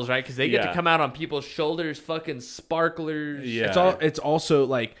bottles, right? Because they get to Yeah. come out on people's shoulders, fucking sparklers. Yeah, It's also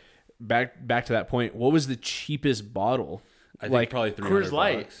like back to that point. What was the cheapest bottle? I think like probably Coors $300.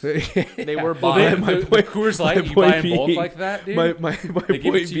 Light. they They were Well, they, bottles. the Coors Light, you buy in bulk like that, dude. My They give it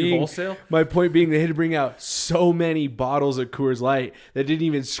point to you being, wholesale? my point being, they had to bring out so many bottles of Coors Light that didn't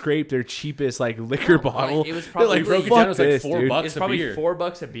even scrape their cheapest like liquor bottle. it was They're probably- like, broke it "Fuck down, it was like this, $4 dude." bucks. It's a probably beer.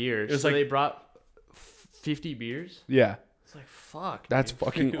 $4 a beer. was So like- they brought 50 beers. Yeah, It's like, fuck. that's dude.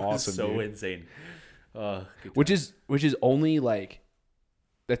 fucking It was awesome, so dude. insane. Good Which is only like,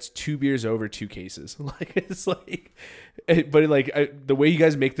 that's 2 beers over 2 cases. Like it's like, but like the way you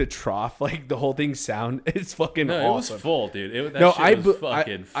guys make the trough, like the whole thing sound, it's fucking No, awesome. it was full, dude. That No, shit was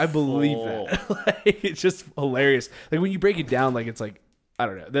fucking I believe full. that. Like, it's just hilarious. Like when you break it down, like it's like, I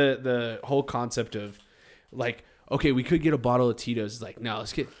don't know, the whole concept of like, okay, we could get a bottle of Tito's. It's like, no,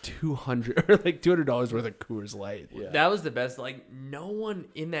 let's get $200 or like $200 worth of Coors Light. Yeah. That was the best. Like, no one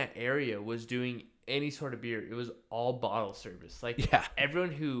in that area was doing any sort of beer. It was all bottle service. Like, Yeah.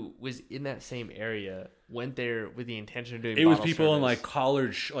 everyone who was in that same area went there with the intention of doing It was bottle people in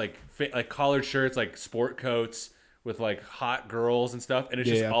service. like like collared shirts, like sport coats with like hot girls and stuff, and it's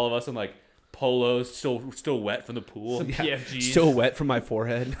just Yeah. all of us in like polos, still wet from the pool, Some PFGs. Still wet from my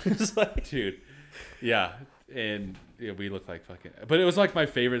forehead. It's like, dude. Yeah, and yeah, we look like fucking. But it was like my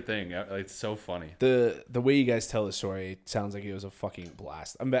favorite thing. It's so funny. the way you guys tell the story sounds like it was a fucking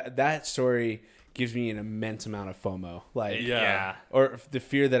blast. that story gives me an immense amount of FOMO. Like, Yeah. or the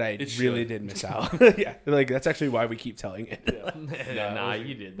fear that I It really should. did miss out. Yeah, like that's actually why we keep telling it. Nah,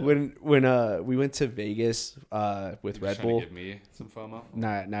 you did. Though. When we went to Vegas with Red Trying Bull, to give me some FOMO.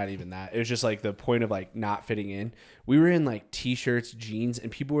 not even that. It was just like the point of like not fitting in. We were in like t-shirts, jeans,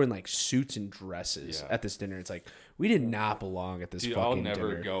 and people were in like suits and dresses Yeah. at this dinner. It's like we did not belong at this Dude, fucking I'll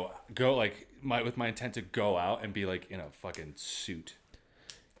never dinner. go like with my intent to go out and be like in a fucking suit.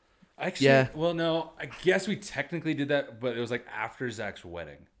 Actually, Yeah. well, no, I guess we technically did that, but it was like after Zach's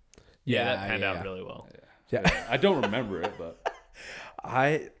wedding. Yeah, that panned out really well. Yeah. I don't remember it, but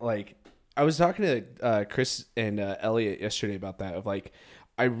I was talking to Chris and Elliot yesterday about that. Of like,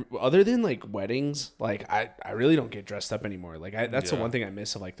 other than like weddings, like I really don't get dressed up anymore. Like that's the Yeah. one thing I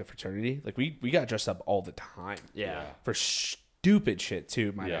miss of like the fraternity. Like we got dressed up all the time. Yeah. For stupid shit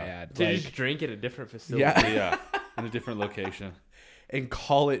too, might I Yeah. add. To Like, just drink at a different facility. yeah, yeah, in a different location. and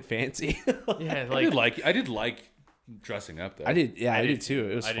call it fancy. Yeah, I did like dressing up though. I did. Yeah, I did too.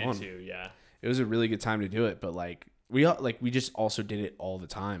 It was I fun. did too. Yeah. It was a really good time to do it. But like we just also did it all the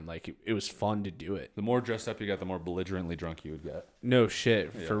time. Like it was fun to do it. The more dressed up you got, the more belligerently drunk you would get. No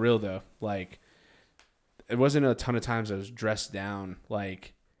shit, for real though. Like, it wasn't a ton of times I was dressed down.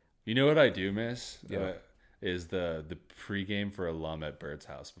 Like, You know what I do miss? Yeah. Is the pregame for alum at Bird's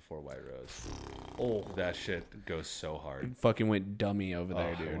house before White Rose. Oh, that shit goes so hard. fucking went dummy over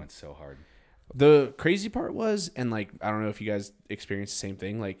there, It dude. went so hard. The crazy part was, and like, I don't know if you guys experienced the same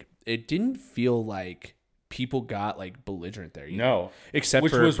thing. Like, it didn't feel like people got like belligerent there. Either. No, except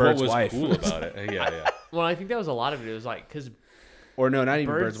which for was Bird's what was wife. cool about it. Yeah. Well, I think that was a lot of it. It was like, because, Or no, not even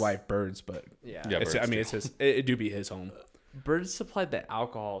Birds- Bird's wife, Birds, but yeah. Yeah. it's, I Birds mean, too. it's his. It do be his home. Birds supplied the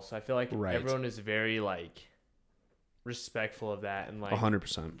alcohol, so I feel like Right. everyone is very like respectful of that and like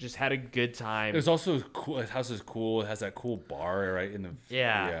 100%. just had a good time. It was also cool. His house is cool. It has that cool bar right in the.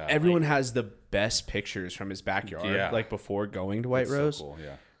 Yeah. Everyone has the best pictures from his backyard, Yeah. like before going to White It's so Rose. cool,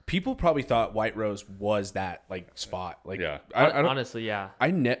 yeah. People probably thought White Rose was that like spot. Like, Yeah. I don't, Honestly, yeah. I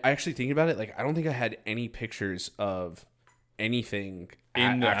actually thinking about it, like I don't think I had any pictures of anything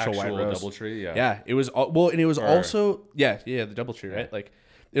In the actual actual White Rose. DoubleTree, yeah. Yeah, it was well, and it was Or- also the DoubleTree, right? Like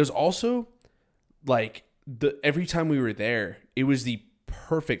it was also like every time we were there, it was the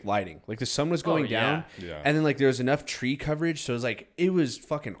perfect lighting. Like the sun was going down, Yeah. and then like there was enough tree coverage, so it was like it was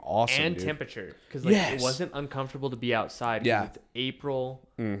fucking awesome. And dude. temperature, because like Yes. it wasn't uncomfortable to be outside. 'cause Yeah. it's April.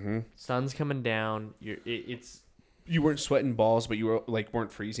 Mm-hmm. Sun's coming down. It's You weren't sweating balls, but you were like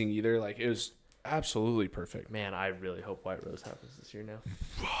weren't freezing either. Like it was absolutely perfect. man. I really hope White Rose happens this year. Now,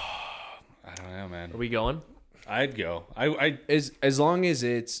 I don't know, man. are we going? I'd go. I As long as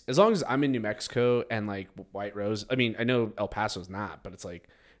I'm in New Mexico and like White Rose. I mean, I know El Paso's not, but it's like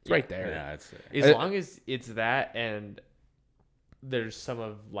It's right there. Yeah, it's As long as it's that and there's some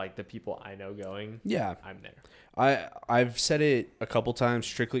of like the people I know going, Yeah. I'm there. I've said it a couple times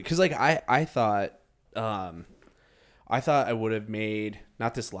strictly because like I thought I would have made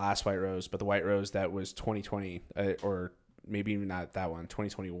not this last White Rose but the White Rose that was 2020 or maybe even not that one,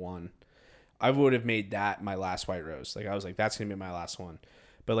 2021. I would have made that my last White Rose. Like I was like that's gonna be my last one.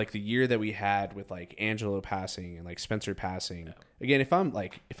 But like the year that we had with like Angelo passing and like Spencer passing, again, if I'm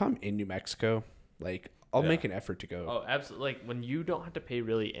in New Mexico, like I'll make an effort to go. Oh, absolutely. Like when you don't have to pay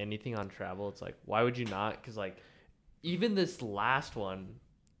really anything on travel, it's like, why would you not? Because like even this last one,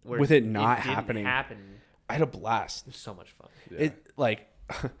 where With it not didn't happening. happen, I had a blast. it was so much fun. It like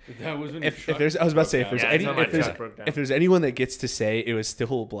that was when if there's I was about to say if there's Yeah, any it's when my if there's, truck broke down. if there's anyone that gets to say it was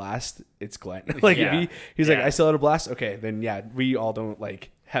still a blast, it's Glenn. Like Yeah. if he's like Yeah. I still had a blast. Okay, then yeah, we all don't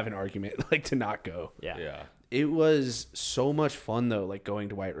like have an argument like to not go. Yeah. Yeah. It was so much fun though, like going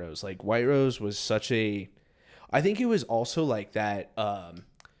to White Rose. Like White Rose was such a I think it was also like that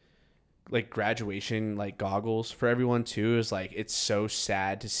like graduation like goggles for everyone too. Is like it's so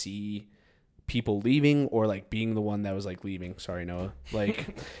sad to see people leaving or like being the one that was like leaving. Sorry, Noah. Like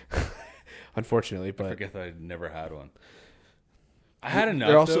unfortunately, I but forget that I never had one. I had They're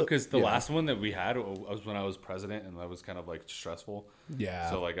enough also- though, because the yeah. last one that we had was when I was president, and that was kind of like stressful. yeah.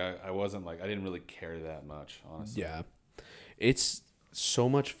 So like I wasn't like I didn't really care that much, honestly. Yeah. It's so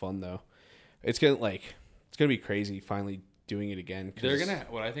much fun though. It's gonna be crazy finally doing it again. 'Cause They're gonna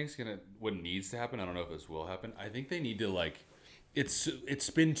what I think is gonna what needs to happen. I don't know if this will happen. I think they need to like. It's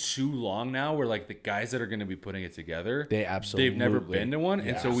been too long now where like the guys that are going to be putting it together, They absolutely they've never been to one,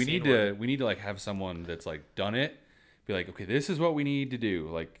 and so we Seen need to like have someone that's like done it, be like, okay, this is what we need to do,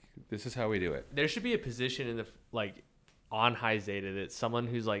 like this is how we do it. There should be a position in the like on High Zeta that someone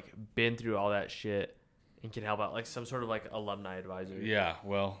who's like been through all that shit and can help out, like some sort of like alumni advisor. Yeah,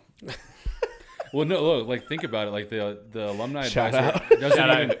 well, well, no, look, like think about it, like the alumni Shout advisor out.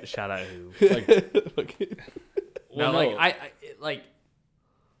 doesn't even Shout out who? like. No, Well, like no. I like,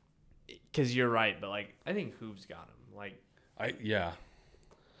 because you're right, but like I think Hoob's got him. Like Yeah.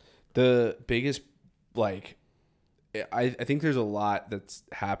 The biggest like I think there's a lot that's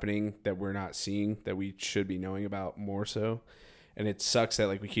happening that we're not seeing that we should be knowing about more so. And it sucks that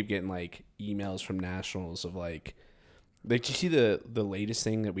like we keep getting like emails from nationals of like did you see the latest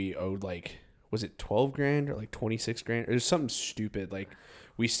thing that we owed like was it 12 grand or like 26 grand? It was something stupid. Like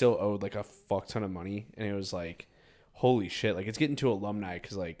we still owed like a fuck ton of money and it was like holy shit, like it's getting to alumni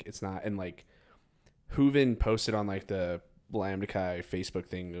because like it's not and like Hooven posted on like the Lambda Chi Facebook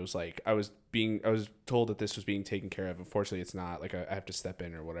thing. It was like I was told that this was being taken care of. Unfortunately, it's not. Like I have to step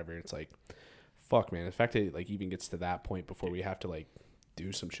in or whatever. It's like, fuck, man. The fact that it like even gets to that point before we have to like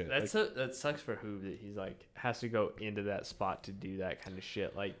do some shit. that sucks for Hoob that he's like has to go into that spot to do that kind of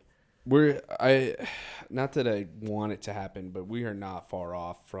shit. Like Not that I want it to happen, but we are not far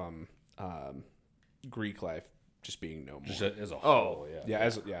off from Greek life just being no more. Just as a whole,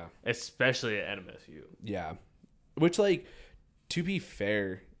 Yeah. especially at NMSU. Yeah. Which, like, to be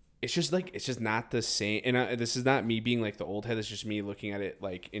fair, it's just not the same. And this is not me being like the old head. It's just me looking at it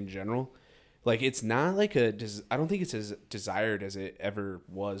like in general. Like, it's not like I don't think it's as desired as it ever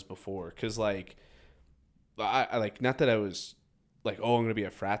was before. Cause like, I like, not that I was like, oh, I'm going to be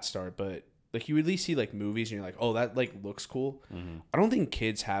a frat star, but like you at least see like movies and you're like, oh, that like looks cool. Mm-hmm. I don't think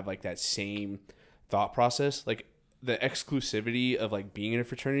kids have like that same thought process. Like the exclusivity of like being in a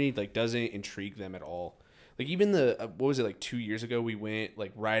fraternity, like doesn't intrigue them at all. Like even what was it, like 2 years ago we went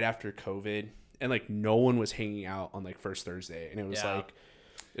like right after COVID and like no one was hanging out on like first Thursday and it was like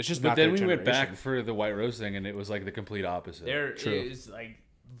it's just But not then their we went generation. back for the White Rose thing and it was like the complete opposite. There True. is like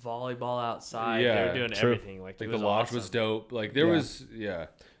volleyball outside. Yeah, They're doing true. everything. Like like it the was lodge awesome. was dope. Like there Yeah. was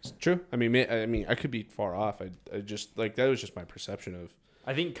It's true. I mean I could be far off. I just like that was just my perception of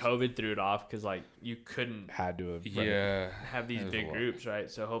I think COVID threw it off because like you couldn't had to have have these That was a big lot. groups,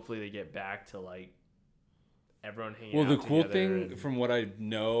 right? So hopefully they get back to like everyone hanging Well, out the cool together thing and- from what I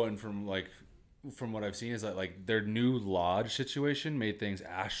know and from what I've seen is that like their new lodge situation made things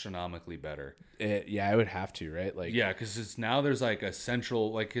astronomically better. I would have to, right? Like Yeah, because it's now there's like a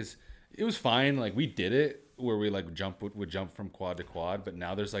central like because it was fine like we did it where we like would jump from quad to quad, but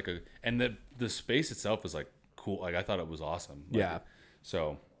now there's like and the space itself is like cool. Like I thought it was awesome. Like, Yeah.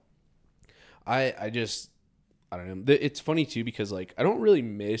 So I don't know. It's funny too because like I don't really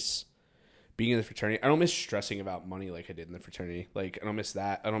miss being in the fraternity. I don't miss stressing about money like I did in the fraternity. Like I don't miss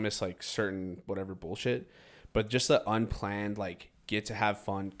that. I don't miss like certain whatever bullshit. But just the unplanned like get to have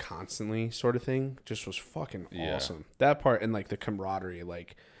fun constantly sort of thing just was fucking Yeah. awesome. That part and like the camaraderie,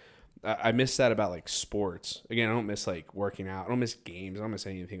 like I miss that about like sports. Again, I don't miss like working out. I don't miss games. I don't miss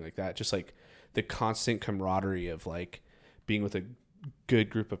anything like that. Just like the constant camaraderie of like being with a good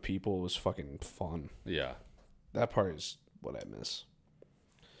group of people was fucking fun. Yeah. That part is what I miss.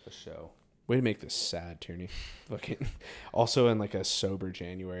 The show. Way to make this sad, Tierney. Fucking. Also in like a sober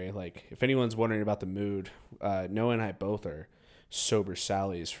January. Like if anyone's wondering about the mood, Noah and I both are sober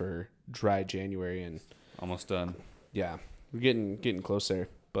Sallies for dry January, and Almost done. yeah, we're getting close there.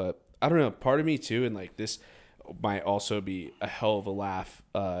 But I don't know. Part of me too, and like this might also be a hell of a laugh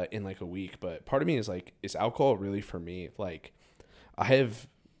in like a week. But part of me is like, is alcohol really for me? Like, I have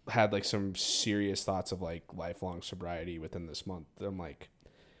had like some serious thoughts of like lifelong sobriety within this month. I'm like,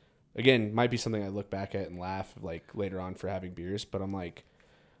 again, might be something I look back at and laugh like later on for having beers. But I'm like,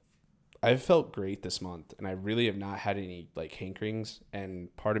 I've felt great this month, and I really have not had any like hankerings.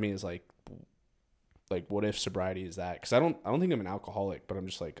 And part of me is like what if sobriety is that? Because I don't think I'm an alcoholic, but I'm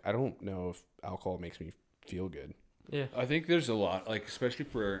just like, I don't know if alcohol makes me feel good. Yeah. I think there's a lot, like, especially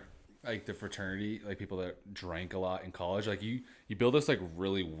for like the fraternity, like people that drank a lot in college, like you build this like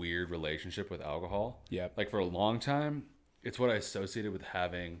really weird relationship with alcohol. Yeah. Like for a long time, it's what I associated with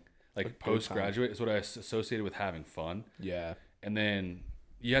having like postgraduate. It's what I associated with having fun. Yeah. And then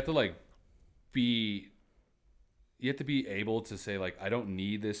you have to be able to say like, I don't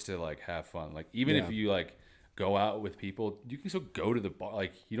need this to like have fun. Like even if you like go out with people, you can still go to the bar.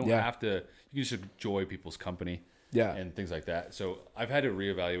 Like you don't have to. You can just enjoy people's company. Yeah. And things like that. So I've had to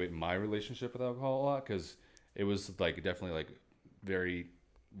reevaluate my relationship with alcohol a lot, because it was like definitely like very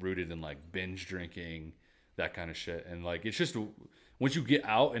rooted in like binge drinking, that kind of shit. And like it's just once you get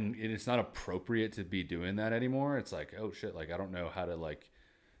out and it's not appropriate to be doing that anymore, it's like, oh shit, like I don't know how to like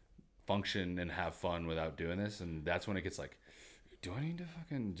function and have fun without doing this. And that's when it gets like, do I need to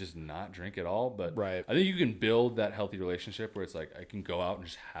fucking just not drink at all? But right. I think you can build that healthy relationship where it's like I can go out and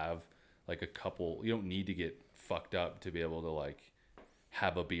just have like a couple. You don't need to get fucked up to be able to like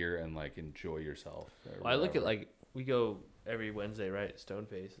have a beer and like enjoy yourself. Well, I look at like we go every Wednesday, right?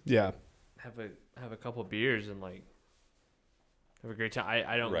 Stoneface. Yeah. Have a couple beers and like have a great time.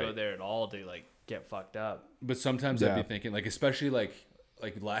 I don't go there at all to like get fucked up. But sometimes I'd be thinking like, especially like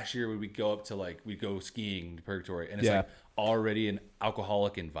last year we'd go up to like we'd go skiing to Purgatory, and it's like already an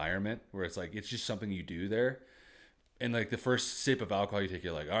alcoholic environment where it's like it's just something you do there. And like the first sip of alcohol you take,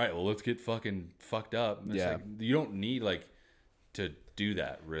 you're like, all right, well, let's get fucking fucked up. And it's like, you don't need like to do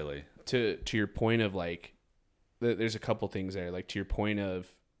that really. To your point of like, there's a couple things there. Like to your point of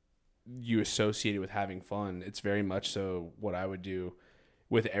you associate it with having fun. It's very much so what I would do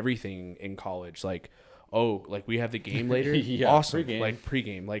with everything in college. Like, oh, like we have the game later. Awesome. Pre-game. Like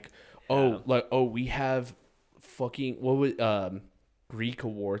pregame. Like, we have fucking Greek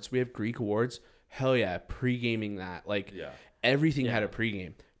awards. We have Greek awards. Hell yeah, pre-gaming that. Like, everything had a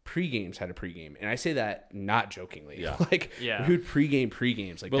pre-game. Pre-games had a pre-game. And I say that not jokingly. Yeah. Like, we would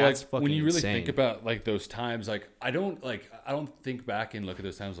pre-games. Like, but that's like, fucking when you really insane. think about, like, those times, like, I don't think back and look at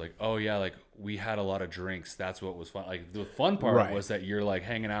those times like, oh, yeah, like, we had a lot of drinks. That's what was fun. Like, the fun part was that you're, like,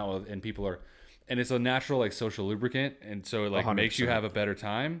 hanging out with, and people are, and it's a natural, like, social lubricant. And so it, like, 100%. Makes you have a better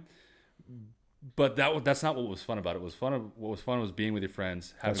time. But that's not what was fun about it. What was fun was being with your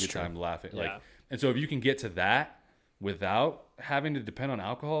friends, having a good time, laughing. Yeah. Like, and so if you can get to that without having to depend on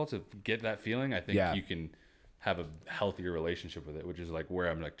alcohol to get that feeling, I think you can have a healthier relationship with it, which is like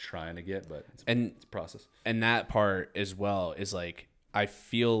where I'm like trying to get, but it's a process. And that part as well is like, I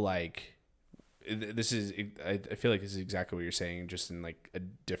feel like this is exactly what you're saying, just in like a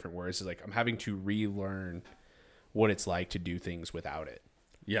different words. Is like, I'm having to relearn what it's like to do things without it.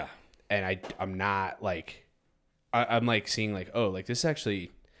 Yeah. And I'm not like, I'm like seeing like, oh, like this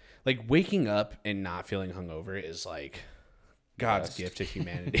actually, like waking up and not feeling hungover is like God's gift to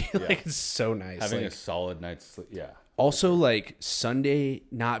humanity. Like it's so nice. Having like, a solid night's sleep. Yeah. Also like Sunday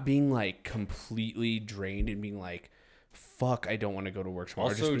not being like completely drained and being like, fuck, I don't want to go to work tomorrow.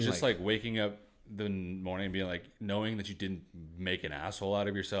 Also just like waking up the morning and being like, knowing that you didn't make an asshole out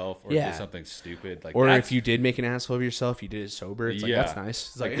of yourself or did something stupid. Like, or if you did make an asshole of yourself, you did it sober. It's like, that's nice.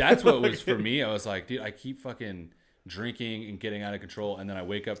 It's like that's what was for me. I was like, dude, I keep fucking drinking and getting out of control, and then I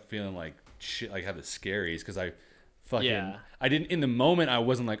wake up feeling like shit, like I have the scaries because I fucking I didn't in the moment. I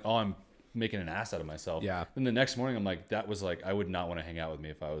wasn't like, oh, I'm making an ass out of myself. Yeah. Then the next morning, I'm like, that was like, I would not want to hang out with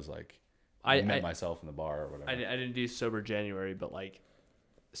me if I was like, I met myself in the bar or whatever. I didn't do sober January, but like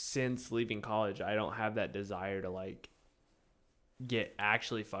since leaving college, I don't have that desire to like get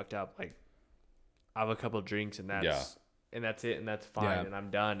actually fucked up. Like I have a couple of drinks and that's it, and that's fine, and I'm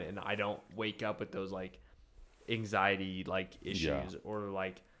done, and I don't wake up with those like anxiety like issues or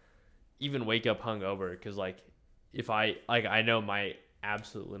like even wake up hungover, because like if I know my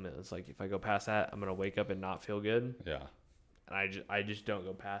absolute limit. It's like if I go past that, I'm gonna wake up and not feel good. Yeah. And I just don't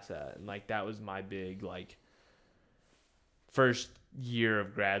go past that. And like that was my big like first year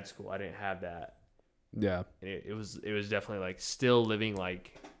of grad school. I didn't have that. Yeah. And it was definitely like still living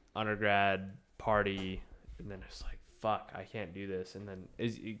like undergrad party, and then it's like fuck, I can't do this. And then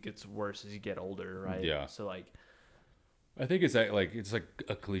it gets worse as you get older, right? Yeah. So like I think it's like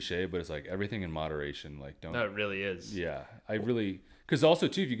a cliche, but it's like everything in moderation. Like don't. no, it really is. Yeah, I really because also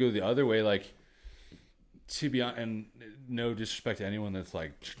too, if you go the other way, like to be honest, and no disrespect to anyone that's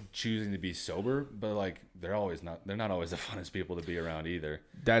like choosing to be sober, but like they're not always the funnest people to be around either.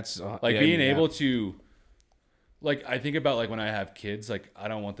 That's Like being able to, like I think about like when I have kids, like I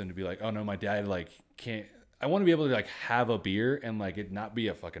don't want them to be like, oh no, my dad like can't. I want to be able to like have a beer and like it not be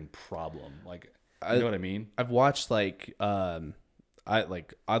a fucking problem. Like you know what I mean? I've watched like I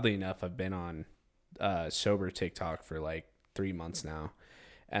like oddly enough I've been on sober TikTok for like 3 months now.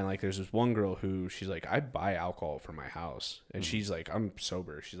 And like there's this one girl who she's like, I buy alcohol for my house. And she's like, I'm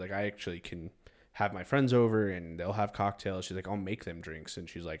sober. She's like, I actually can have my friends over and they'll have cocktails. She's like, I'll make them drinks. And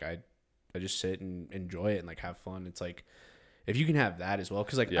she's like, I just sit and enjoy it and like have fun. It's like if you can have that as well.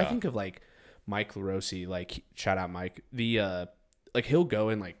 Cause like I think of like Mike LaRossi, like shout out Mike, the like he'll go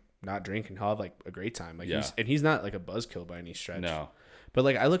and like not drink and he'll have like a great time. Like he's not like a buzzkill by any stretch. No. But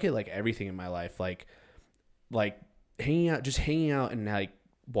like I look at like everything in my life, like hanging out and like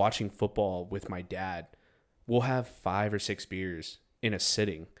watching football with my dad. We'll have 5 or 6 beers in a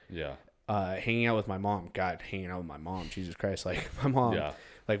sitting. Yeah. Hanging out with my mom. God, hanging out with my mom. Jesus Christ. Like my mom, Yeah.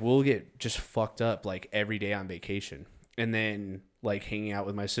 like we'll get just fucked up like every day on vacation. And then like hanging out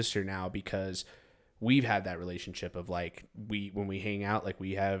with my sister now because we've had that relationship of like when we hang out, like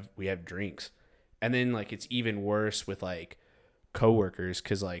we have drinks. And then like it's even worse with like coworkers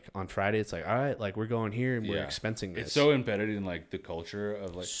because like on Friday it's like, all right, like we're going here and we're expensing this. It's so embedded in like the culture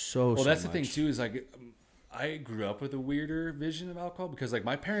of like that's the thing too is like I grew up with a weirder vision of alcohol because like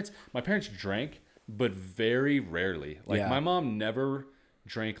my parents drank but very rarely. Like my mom never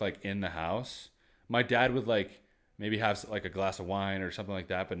drank like in the house. My dad would like maybe have like a glass of wine or something like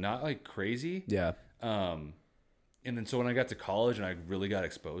that, but not like crazy. Yeah. And then so when I got to college and I really got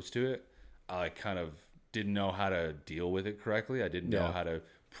exposed to it, I kind of didn't know how to deal with it correctly. I didn't know how to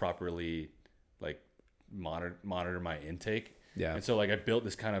properly like monitor my intake. Yeah. And so like I built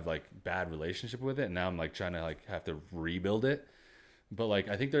this kind of like bad relationship with it, and now I'm like trying to like have to rebuild it. But like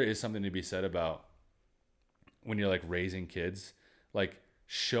I think there is something to be said about when you're like raising kids, like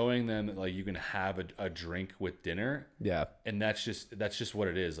showing them that like you can have a drink with dinner. Yeah. And that's just what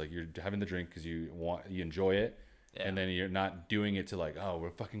it is. Like you're having the drink because you enjoy it. Yeah. And then you're not doing it to like, oh,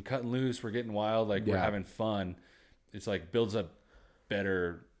 we're fucking cutting loose, we're getting wild, like we're having fun. It's like builds a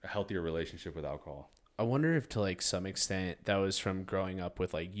better, healthier relationship with alcohol. I wonder if to like some extent that was from growing up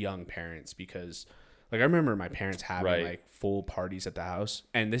with like young parents because like I remember my parents having like full parties at the house,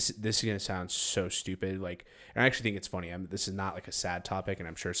 and this is gonna sound so stupid. Like, and I actually think it's funny. This is not like a sad topic, and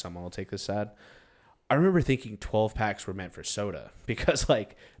I'm sure someone will take this sad. I remember thinking 12 packs were meant for soda because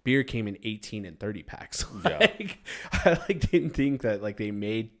like beer came in 18 and 30 packs. Like, I like didn't think that like they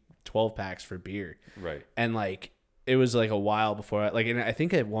made 12 packs for beer. Right. And like it was like a while before and I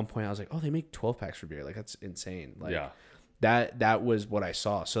think at one point I was like, oh, they make 12 packs for beer. Like that's insane. Like that was what I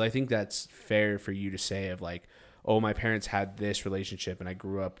saw. So I think that's fair for you to say of like, oh, my parents had this relationship and I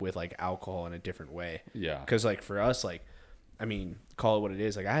grew up with like alcohol in a different way. Yeah. Because like for us, like, I mean, call it what it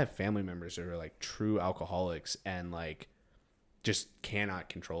is. Like I have family members that are like true alcoholics and like just cannot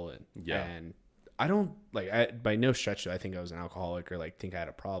control it. Yeah. And I don't like, by no stretch do I think I was an alcoholic or like think I had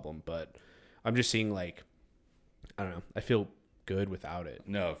a problem, but I'm just seeing like, I don't know. I feel good without it.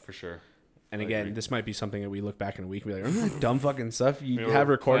 No, for sure. And again, this might be something that we look back in a week and be like, remember that dumb fucking stuff you have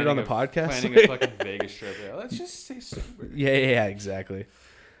recorded on the podcast? Planning a fucking Vegas trip. Yeah, let's just stay sober. Yeah, exactly.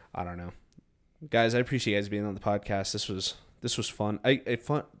 I don't know. Guys, I appreciate you guys being on the podcast. This was fun.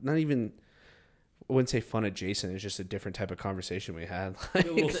 Fun, not even, I wouldn't say fun adjacent. It's just a different type of conversation we had. A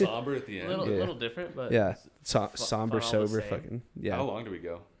little somber at the end. A little different, but yeah, somber, sober, fucking yeah. How long do we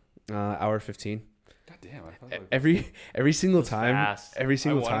go? Hour 15. God damn! I thought every single time, fast.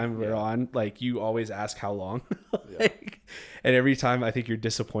 We're on, like you always ask how long, and every time I think you're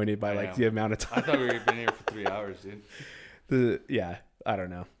disappointed by like the amount of time. I thought we had been here for 3 hours, dude. I don't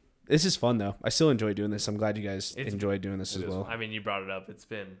know. This is fun though. I still enjoy doing this. I'm glad you guys enjoy doing this as well. I mean, you brought it up. It's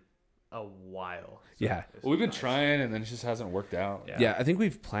been a while. So well, we've been trying, and then it just hasn't worked out. Yeah, I think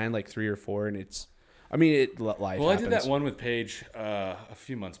we've planned like 3 or 4, and it's. I mean, life. Well, happens. I did that one with Paige a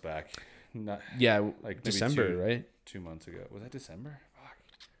few months back. Like December, right? 2 months ago. Was that December? Fuck.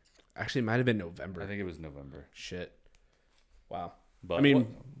 Actually, it might have been November. I think it was November. Shit. Wow. But I mean,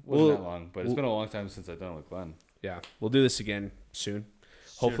 wasn't we'll- that long. But it's been a long time since I've done it with Glenn. Yeah, we'll do this again soon.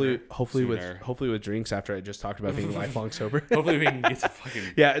 Hopefully Sooner. with drinks after I just talked about being lifelong sober. Hopefully we can get to fucking.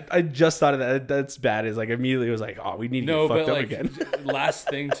 Yeah, I just thought of that. That's bad. Is like immediately was like, oh, we need to No, get fucked but up like again. last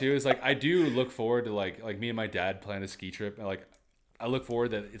thing too is like I do look forward to like me and my dad plan a ski trip, and like I look forward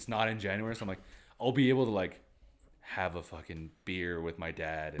that it's not in January, so I'm like I'll be able to like have a fucking beer with my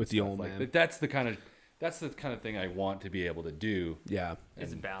dad and With the stuff. old like, man. But that's the kind of thing I want to be able to do. Yeah,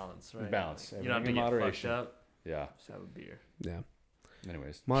 It's balance, right? balance. You don't have to Everything in get moderation. fucked up. Yeah. Just have a beer. yeah.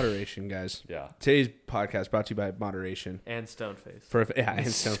 Anyways. Moderation, guys. Yeah. Today's podcast brought to you by Moderation And Stoneface. and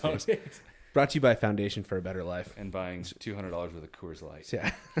Stoneface. Brought to you by Foundation for a Better Life. And buying $200 worth of Coors Light.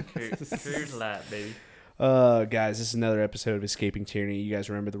 Yeah. Here's that, baby. Guys, this is another episode of Escaping Tyranny. You guys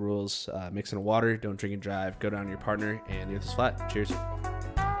remember the rules. Mix in a water. Don't drink and drive. Go down to your partner. And the earth is flat. Cheers.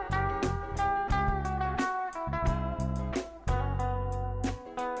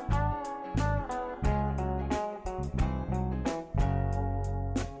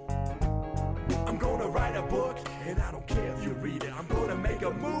 I'm gonna write a book, and I don't care if you read it. I'm gonna make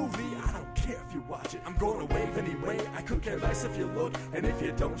a movie, I don't care if you watch it. I'm gonna wave anyway, I could care less if you look. And if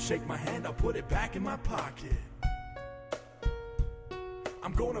you don't shake my hand, I'll put it back in my pocket.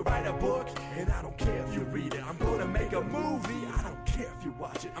 I'm gonna write a book, and I don't care if you read it. I'm gonna make a movie, I don't care if you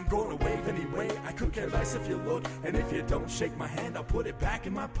watch it. I'm gonna wave anyway, I could care less if you look. And if you don't shake my hand, I'll put it back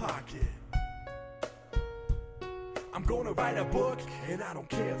in my pocket. I'm gonna write a book, and I don't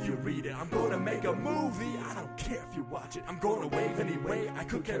care if you read it. I'm gonna make a movie, I don't care if you watch it. I'm gonna wave anyway, I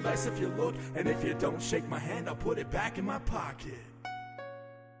could care less if you look. And if you don't shake my hand, I'll put it back in my pocket.